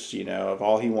Cruise, if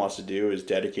all he wants to do is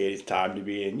dedicate his time to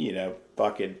being,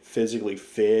 fucking physically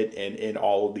fit and in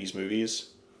all of these movies,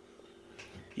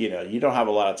 you don't have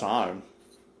a lot of time,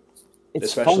 It's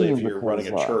especially funny if you're running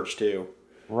because, a church too.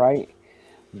 right,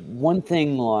 one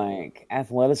thing like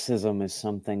athleticism is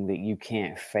something that you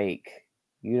can't fake.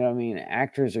 You know what I mean?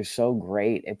 Actors are so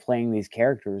great at playing these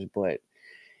characters, but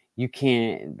you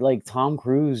can't, like Tom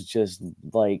Cruise, just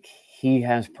like he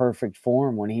has perfect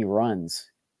form when he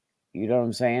runs. You know what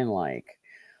I'm saying? Like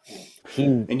he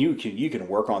And you can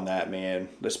work on that, man,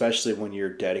 especially when you're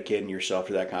dedicating yourself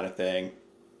to that kind of thing.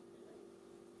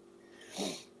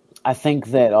 I think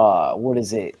that what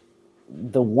is it?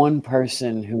 The one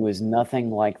person who is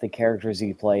nothing like the characters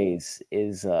he plays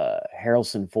is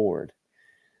Harrelson Ford.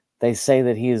 They say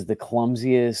that he is the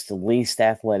clumsiest, least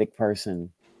athletic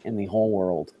person in the whole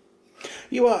world.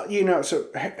 So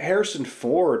Harrison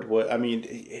Ford, I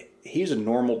mean, he's a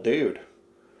normal dude.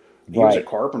 He was a Right.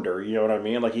 carpenter. You know what I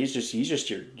mean? Like he's just he's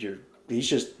just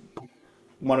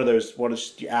one of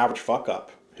your average fuck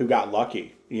up who got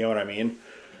lucky. You know what I mean?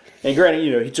 And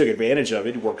granted, he took advantage of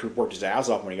it. He worked his ass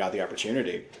off when he got the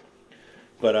opportunity.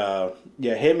 But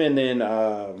yeah, him and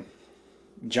then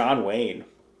John Wayne.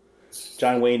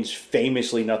 John Wayne's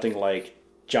famously nothing like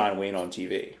John Wayne on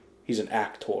TV. He's an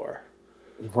actor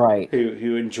Right.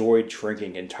 who enjoyed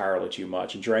drinking entirely too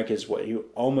much and drank his way. He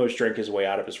almost drank his way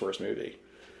out of his first movie.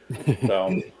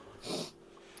 So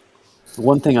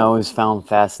One thing I always found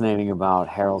fascinating about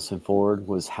Harrelson Ford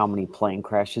was how many plane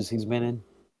crashes he's been in.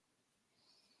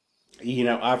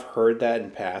 I've heard that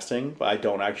in passing, but I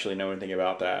don't actually know anything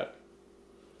about that.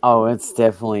 Oh, it's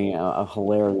definitely a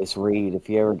hilarious read if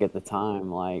you ever get the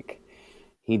time. Like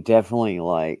he definitely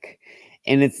like,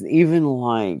 and it's even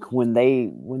like when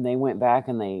they went back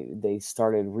and they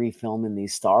started refilming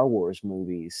these Star Wars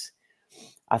movies.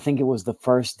 I think it was the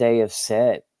first day of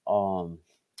set.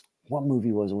 What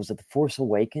movie was it? Was it The Force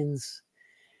Awakens?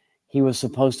 He was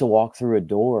supposed to walk through a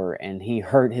door and he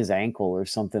hurt his ankle or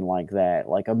something like that,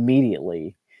 like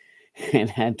immediately, and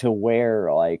had to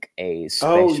wear like a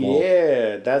Oh special.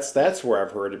 yeah, that's where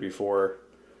I've heard it before.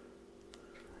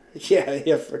 Yeah,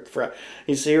 yeah.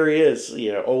 He's here. He is,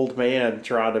 old man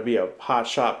trying to be a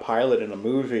hotshot pilot in a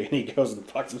movie, and he goes and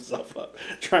fucks himself up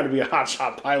trying to be a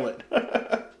hotshot pilot.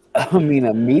 I mean,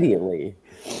 immediately.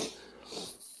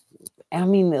 I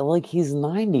mean, like he's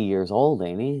 90 years old,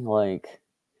 ain't he? Like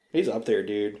He's up there,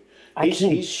 dude. I He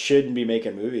can't. shouldn't be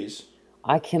making movies.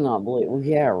 I cannot believe. Well,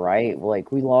 yeah, right.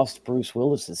 Like we lost Bruce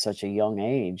Willis at such a young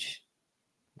age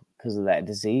because of that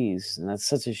disease, and that's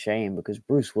such a shame because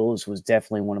Bruce Willis was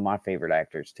definitely one of my favorite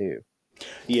actors too.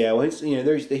 Yeah, well,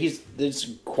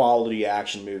 there's quality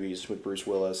action movies with Bruce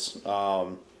Willis.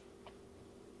 And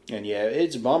yeah,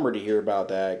 it's a bummer to hear about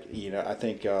that.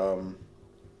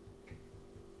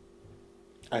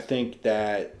 I think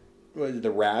that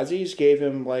the Razzies gave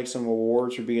him like some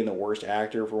awards for being the worst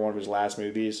actor for one of his last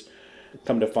movies.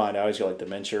 Come to find out, he's got like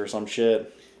dementia or some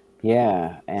shit.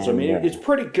 Yeah, So I and mean, it's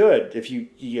pretty good if you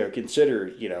consider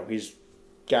he's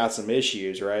got some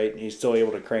issues, right? He's still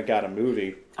able to crank out a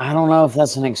movie. I don't know if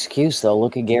that's an excuse though.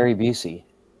 Look at Gary Busey.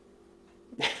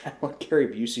 Well, Gary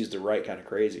Busey's the right kind of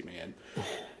crazy, man.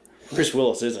 Bruce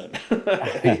Willis isn't.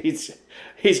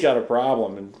 He's got a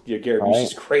problem, and Gary Right?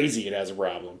 Busey's crazy and has a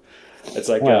problem. It's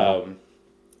like Well,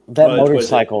 that what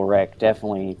was it? motorcycle wreck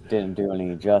definitely didn't do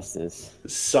any justice.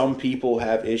 Some people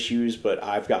have issues, but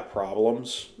I've got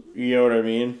problems. You know what I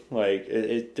mean? Like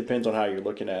it depends on how you're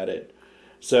looking at it.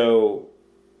 So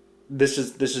this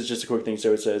is just a quick thing.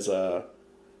 So it says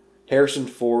Harrison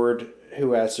Ford,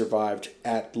 who has survived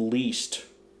at least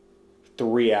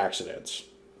 3 accidents.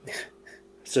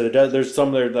 So there's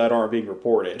some there that aren't being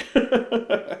reported.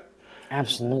 I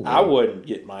Absolutely. wouldn't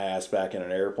get my ass back in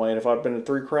an airplane if I've been in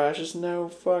 3 crashes. No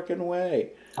fucking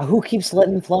way. Who keeps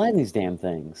letting them fly these damn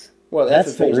things? Well, the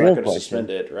That's the FFA is not real going to question. suspend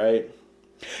it, right?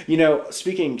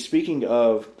 Speaking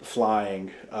of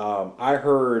flying, I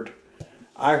heard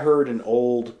an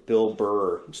old Bill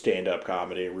Burr stand up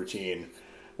comedy routine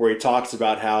where he talks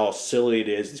about how silly it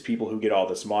is these people who get all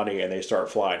this money and they start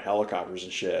flying helicopters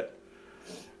and shit.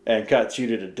 And cut to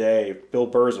today, Bill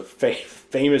Burr is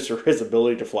famous for his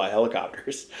ability to fly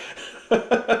helicopters.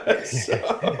 So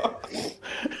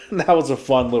that was a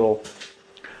fun little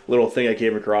thing I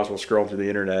came across while scrolling through the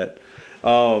internet.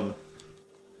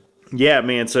 Yeah,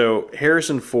 man. So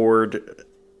Harrison Ford,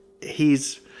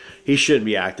 he's he shouldn't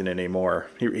be acting anymore.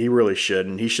 He really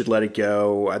shouldn't. He should let it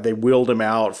go. They wheeled him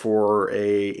out for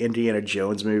a Indiana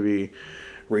Jones movie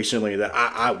recently that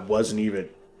I wasn't even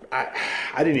I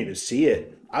didn't even see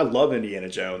it. I love Indiana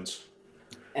Jones.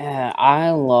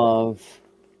 I love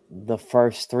the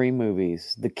first three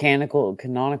movies, the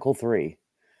canonical three.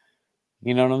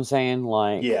 You know what I'm saying?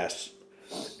 Like, Yes.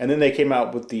 And then they came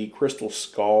out with the Crystal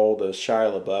Skull, the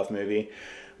Shia LaBeouf movie,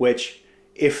 which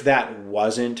if that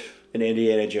wasn't an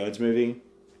Indiana Jones movie,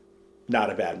 not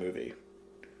a bad movie.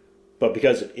 But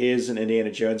because it is an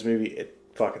Indiana Jones movie, it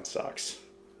fucking sucks.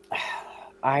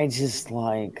 I just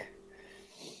like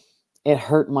it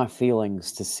hurt my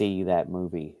feelings to see that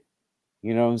movie.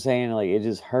 You know what I'm saying? Like, it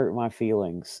just hurt my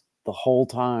feelings the whole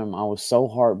time. I was so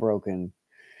heartbroken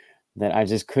that I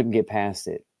just couldn't get past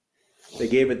it. They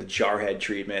gave it the Jarhead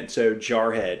treatment. So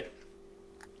Jarhead,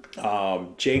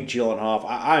 Jake Gyllenhaal.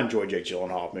 I enjoy Jake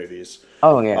Gyllenhaal movies.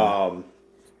 Oh yeah,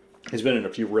 He's been in a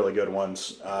few really good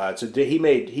ones. So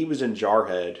he was in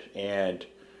Jarhead and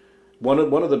one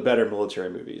of the better military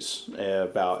movies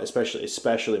about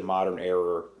especially modern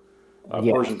era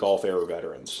yeah. Persian Gulf era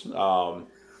veterans.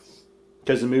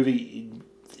 Because the movie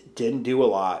didn't do a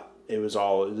lot. It was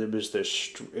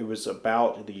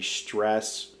about the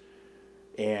stress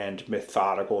and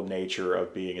methodical nature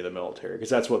of being in the military because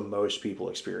that's what most people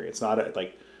experience. Not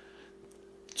like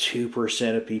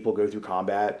 2% of people go through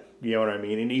combat. You know what I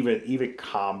mean? And even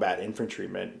combat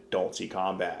infantrymen don't see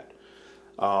combat.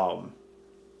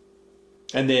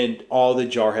 And then all the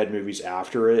Jarhead movies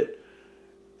after it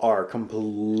are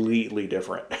completely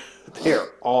different. They're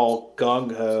all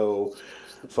gung ho,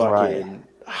 Right. fucking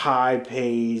high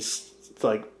paced,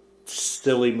 like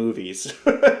silly movies.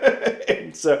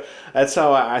 And so that's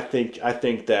how I think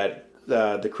that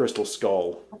the Crystal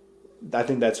Skull. I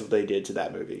think that's what they did to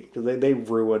that movie because they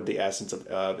ruined the essence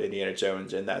of Indiana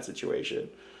Jones in that situation.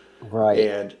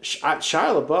 Right. And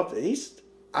Shia LaBeouf,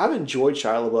 I've enjoyed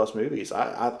Shia LaBeouf's movies.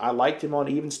 I liked him on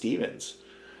Even Stevens,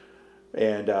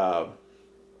 and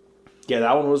yeah,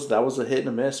 that was a hit and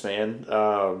a miss, man.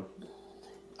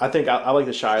 I think I like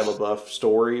the Shia LaBeouf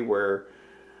story where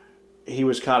he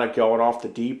was kind of going off the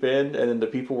deep end, and then the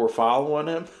people were following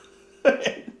him,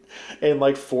 and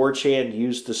like 4chan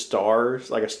used the stars,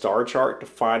 like a star chart, to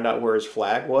find out where his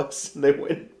flag was, and they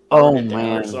went and burned Oh it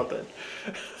down or man. something.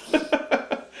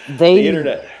 The They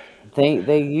internet.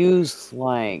 they used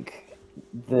like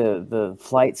the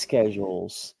flight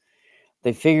schedules.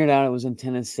 They figured out it was in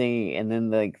Tennessee, and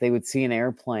then like they would see an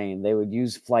airplane, they would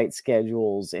use flight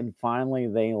schedules, and finally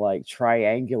they like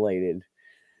triangulated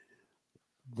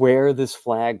where this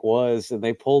flag was, and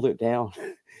they pulled it down.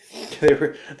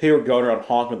 They were going around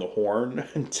honking the horn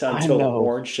I until the know.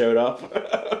 horn showed up.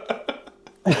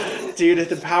 Dude, it's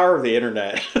the power of the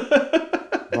internet.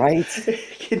 Right?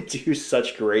 It can do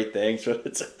such great things,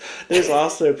 but there's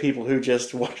also people who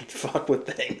just want to fuck with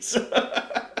things.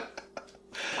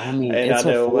 I mean, And I it's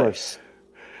a know, force.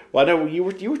 well, I know you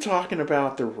were talking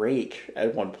about the rake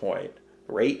at one point.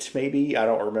 Rate maybe I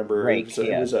don't remember. Rake, It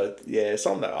yeah. was a yeah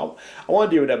something. I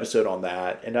want to do an episode on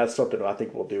that, and that's something I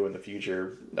think we'll do in the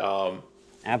future.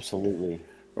 Absolutely.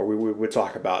 Or we would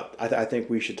talk about. I think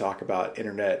we should talk about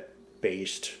internet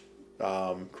based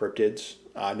cryptids.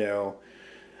 I know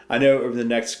over the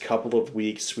next couple of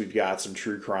weeks we've got some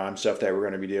true crime stuff that we're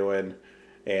going to be doing,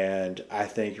 and I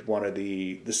think one of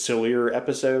the sillier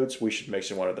episodes we should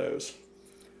mix in one of those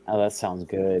Oh, that sounds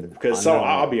good. because I some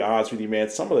I'll know. be honest with you, man,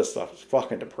 some of this stuff is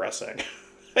fucking depressing.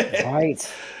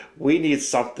 Right? We need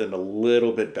something a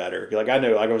little bit better. Like I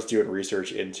know, like I was doing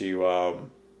research into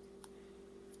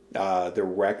the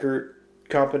record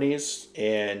companies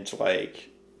and like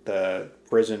the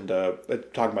prison.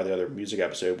 Talking about the other music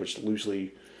episode, which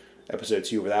loosely episode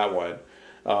 2 of that one.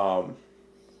 Um,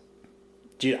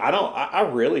 Dude, I don't. I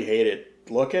really hated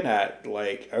looking at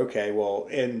like okay, well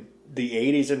in the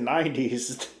 80s and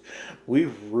 90s, we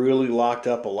really locked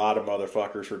up a lot of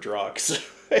motherfuckers for drugs.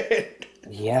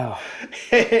 Yeah.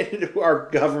 And our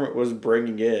government was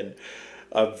bringing in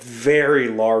a very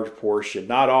large portion,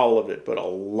 not all of it, but a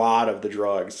lot of the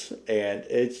drugs. And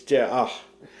it's just, oh,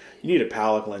 you need a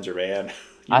palate cleanser, man.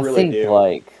 You I really think, do.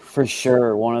 like, for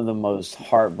sure, one of the most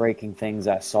heartbreaking things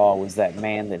I saw was that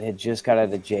man that had just got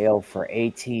out of jail for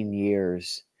 18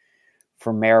 years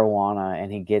for marijuana,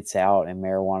 and he gets out, and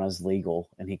marijuana's legal,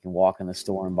 and he can walk in the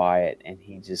store and buy it. And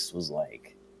he just was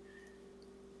like,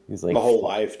 he's My like, whole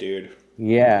life, dude.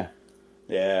 yeah,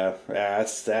 Yeah,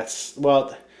 that's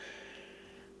well,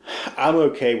 I'm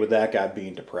okay with that guy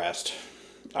being depressed.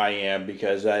 I am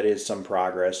because that is some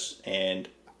progress, and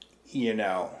you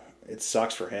know it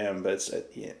sucks for him, but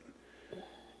yeah,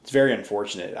 it's very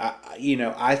unfortunate.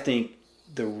 I think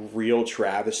the real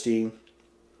travesty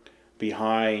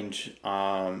behind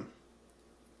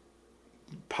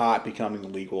pot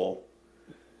becoming legal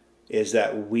is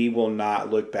that we will not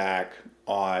look back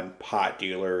on pot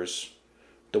dealers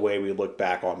the way we look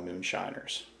back on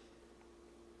moonshiners,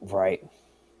 right.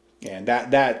 and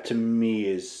that to me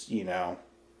is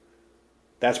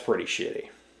that's pretty shitty.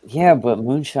 Yeah, but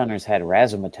moonshiners had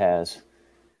razzmatazz.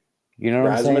 You know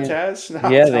what I'm saying? Razzmatazz? No,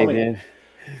 Yeah, tell they me. did.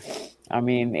 I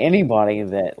mean, anybody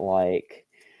that, like,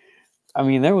 I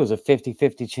mean, there was a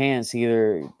 50-50 chance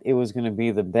either it was going to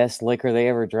be the best liquor they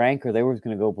ever drank or they were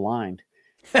going to go blind.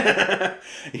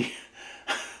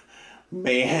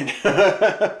 Man,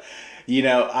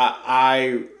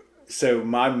 I so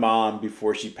my mom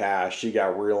before she passed, she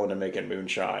got real into making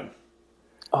moonshine,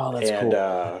 Oh, that's and cool.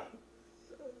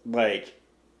 like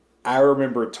I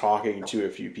remember talking to a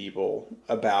few people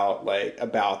about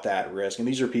that risk, and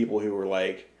these are people who were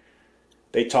like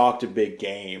they talked a big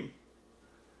game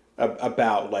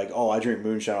about like, oh, I drink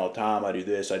moonshine all the time, I do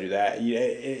this, I do that,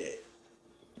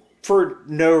 for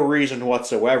no reason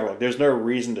whatsoever. Like, there's no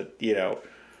reason to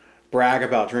brag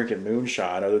about drinking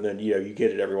moonshine other than you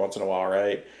get it every once in a while,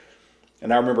 right?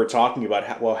 And I remember talking about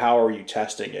how are you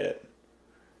testing it,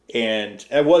 and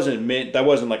that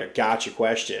wasn't like a gotcha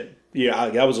question. Yeah,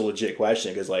 that was a legit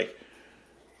question because like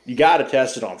you got to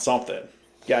test it on something.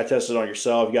 You got to test it on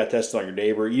yourself. You got to test it on your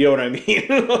neighbor. You know what I mean?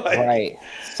 Like, Right.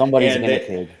 Somebody's and gonna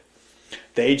kid.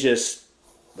 they just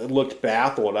looked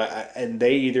baffled. And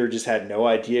they either just had no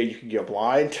idea you could get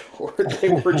blind, or they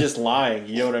were just lying.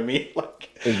 You know what I mean? Like,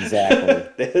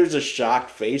 Exactly. there's a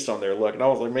shocked face on their look, and I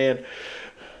was like, man,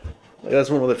 like, that's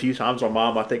one of the few times my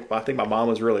mom. I think my mom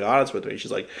was really honest with me.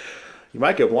 She's like, you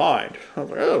might get blind. I was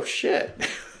like, oh shit.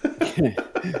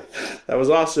 That was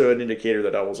also an indicator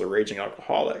that I was a raging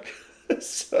alcoholic.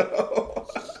 So,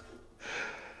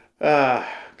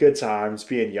 good times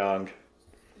being young.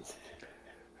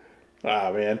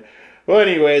 Ah, man. Well,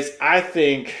 anyways, I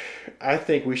think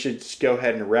we should just go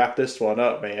ahead and wrap this one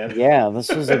up, man. Yeah, this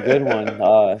was a good one.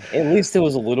 At least it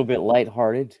was a little bit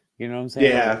lighthearted. You know what I'm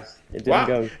saying? Yeah. It didn't Wow.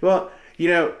 go. Well,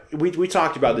 we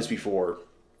talked about this before,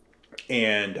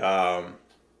 and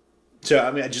so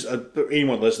I mean, just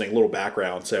anyone listening, a little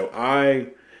background. So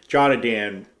John and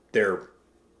Dan, they're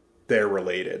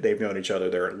related. They've known each other.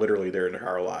 They're literally their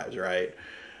entire lives, right?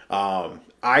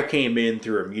 I came in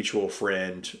through a mutual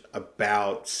friend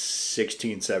about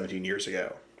 16, 17 years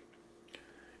ago.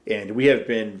 And we have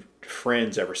been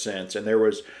friends ever since. And there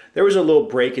was a little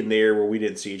break in there where we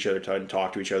didn't see each other and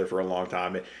talk to each other for a long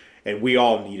time, and we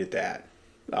all needed that.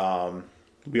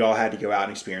 We all had to go out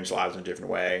and experience lives in a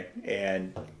different way.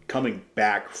 And coming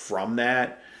back from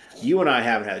that, you and I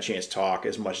haven't had a chance to talk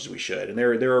as much as we should, and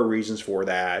there are reasons for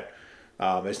that.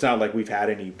 It's not like we've had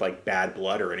any like bad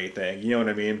blood or anything. You know what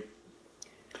I mean?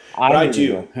 But I I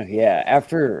needed do. to, yeah.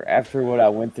 After what I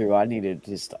went through, I needed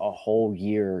just a whole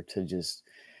year to just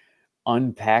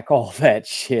unpack all that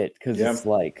shit because Yeah. it's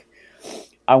like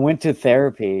I went to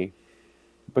therapy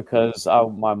because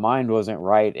my mind wasn't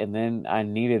right, and then I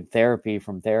needed therapy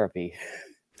from therapy.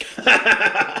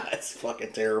 It's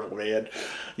fucking terrible, man.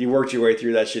 You worked your way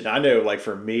through that shit. And I know, like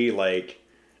for me, like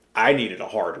I needed a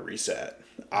hard reset.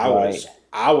 I Right. was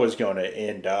I was going to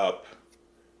end up.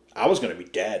 I was going to be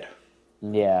dead.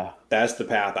 Yeah. That's the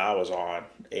path I was on,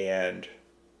 and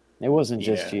It wasn't you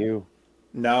just know, you.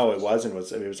 no, it wasn't.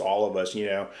 It was all of us.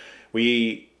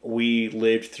 We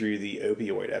lived through the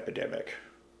opioid epidemic,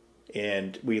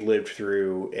 and we lived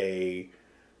through a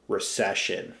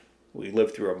recession. We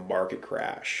lived through a market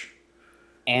crash,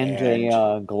 And a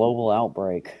and global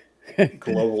outbreak.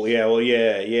 global. Yeah, well,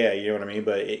 yeah, yeah. You know what I mean.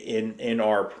 But in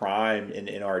our prime,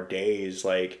 in our days,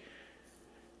 like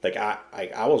I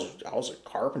was a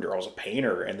carpenter. I was a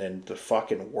painter, and then the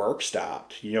fucking work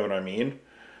stopped. You know what I mean?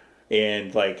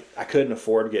 And like I couldn't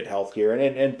afford to get health care,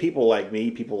 and people like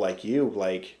me, people like you,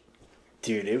 like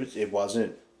dude, it was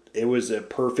a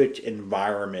perfect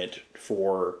environment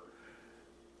for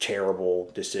terrible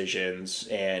decisions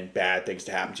and bad things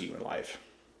to happen to you in life.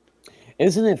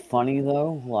 Isn't it funny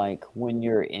though? Like when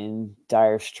you're in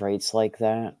dire straits like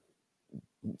that,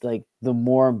 like the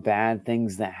more bad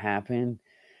things that happen,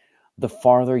 the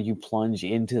farther you plunge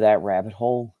into that rabbit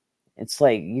hole. It's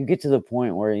like you get to the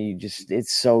point where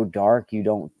it's so dark you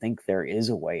don't think there is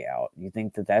a way out. You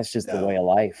think that that's just the way No, of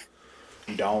life.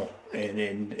 you don't.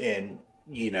 And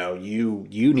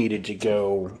you needed to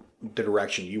go the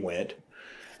direction you went,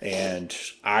 and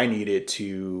I needed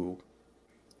to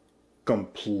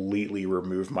completely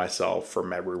remove myself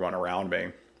from everyone around me.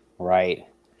 Right.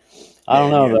 I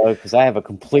don't And know though, because I have a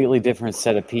completely different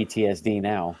set of PTSD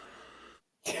now.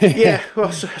 yeah,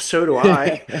 well, so do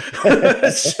I.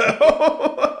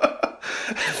 So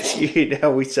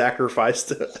we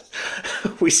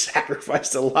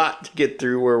sacrificed a lot to get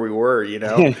through where we were.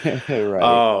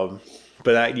 Right.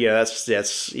 But yeah, that's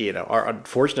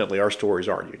unfortunately our stories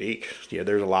aren't unique.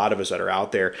 There's a lot of us that are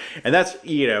out there, and that's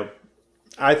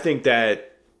I think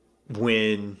that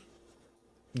when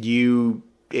you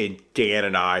and Dan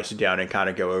and I sit down and kind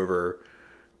of go over,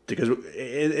 because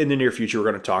in the near future we're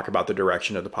going to talk about the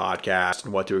direction of the podcast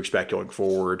and what to expect going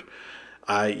forward.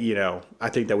 I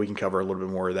think that we can cover a little bit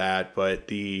more of that, but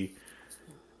the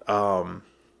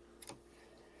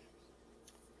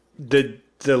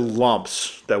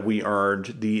lumps that we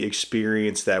earned, the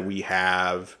experience that we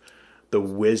have, the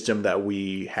wisdom that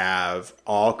we have,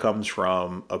 all comes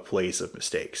from a place of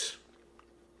mistakes,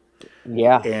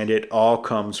 Yeah. and it all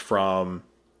comes from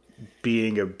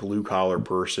being a blue collar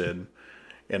person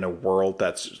in a world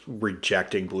that's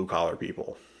rejecting blue collar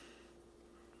people.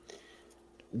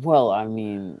 Well, I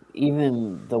mean,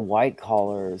 even the white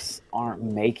collars aren't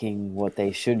making what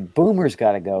they should. Boomers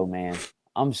got to go, man.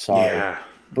 I'm sorry. Yeah,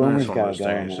 that's Boomers one of got to those go,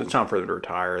 things. man. It's time for them to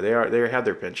retire. They have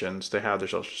their pensions. They have their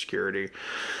social security.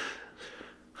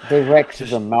 They wrecked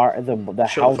Just the chill the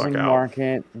fuck housing out.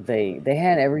 market. They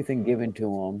had everything given to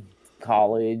them.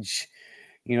 College,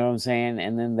 You know what I'm saying?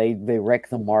 And then they wreck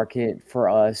the market for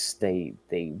us. They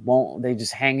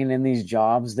just hanging in these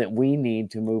jobs that we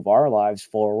need to move our lives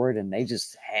forward, and they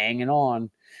just hanging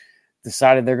on.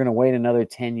 Decided they're going to wait another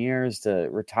 10 years to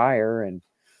retire, and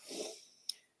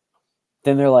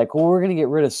then they're like, well, we're going to get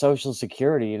rid of Social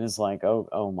Security. And it's like,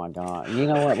 oh my God. You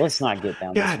know what? Let's not get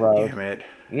down this God damn road. it.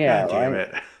 Yeah, God damn right.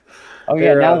 it. Oh yeah,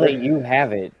 They're now that they're you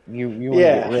have it, you want to get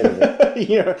yeah. rid of it.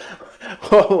 Yeah.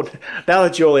 Well, now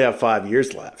that you only have 5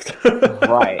 years left.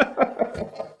 Right.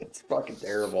 It's fucking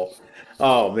terrible.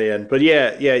 Oh man. But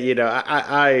yeah, yeah,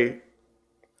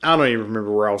 I don't even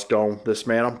remember where I was going with this,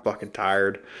 man. I'm fucking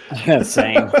tired.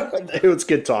 Same. It was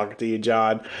good talking to you,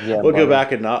 John. Yeah, We'll go buddy.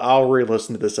 back and I'll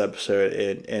re-listen to this episode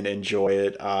and enjoy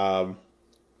it. Yeah,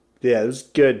 it was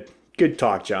good. Good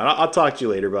talk, John. I'll talk to you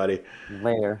later, buddy.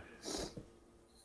 Later.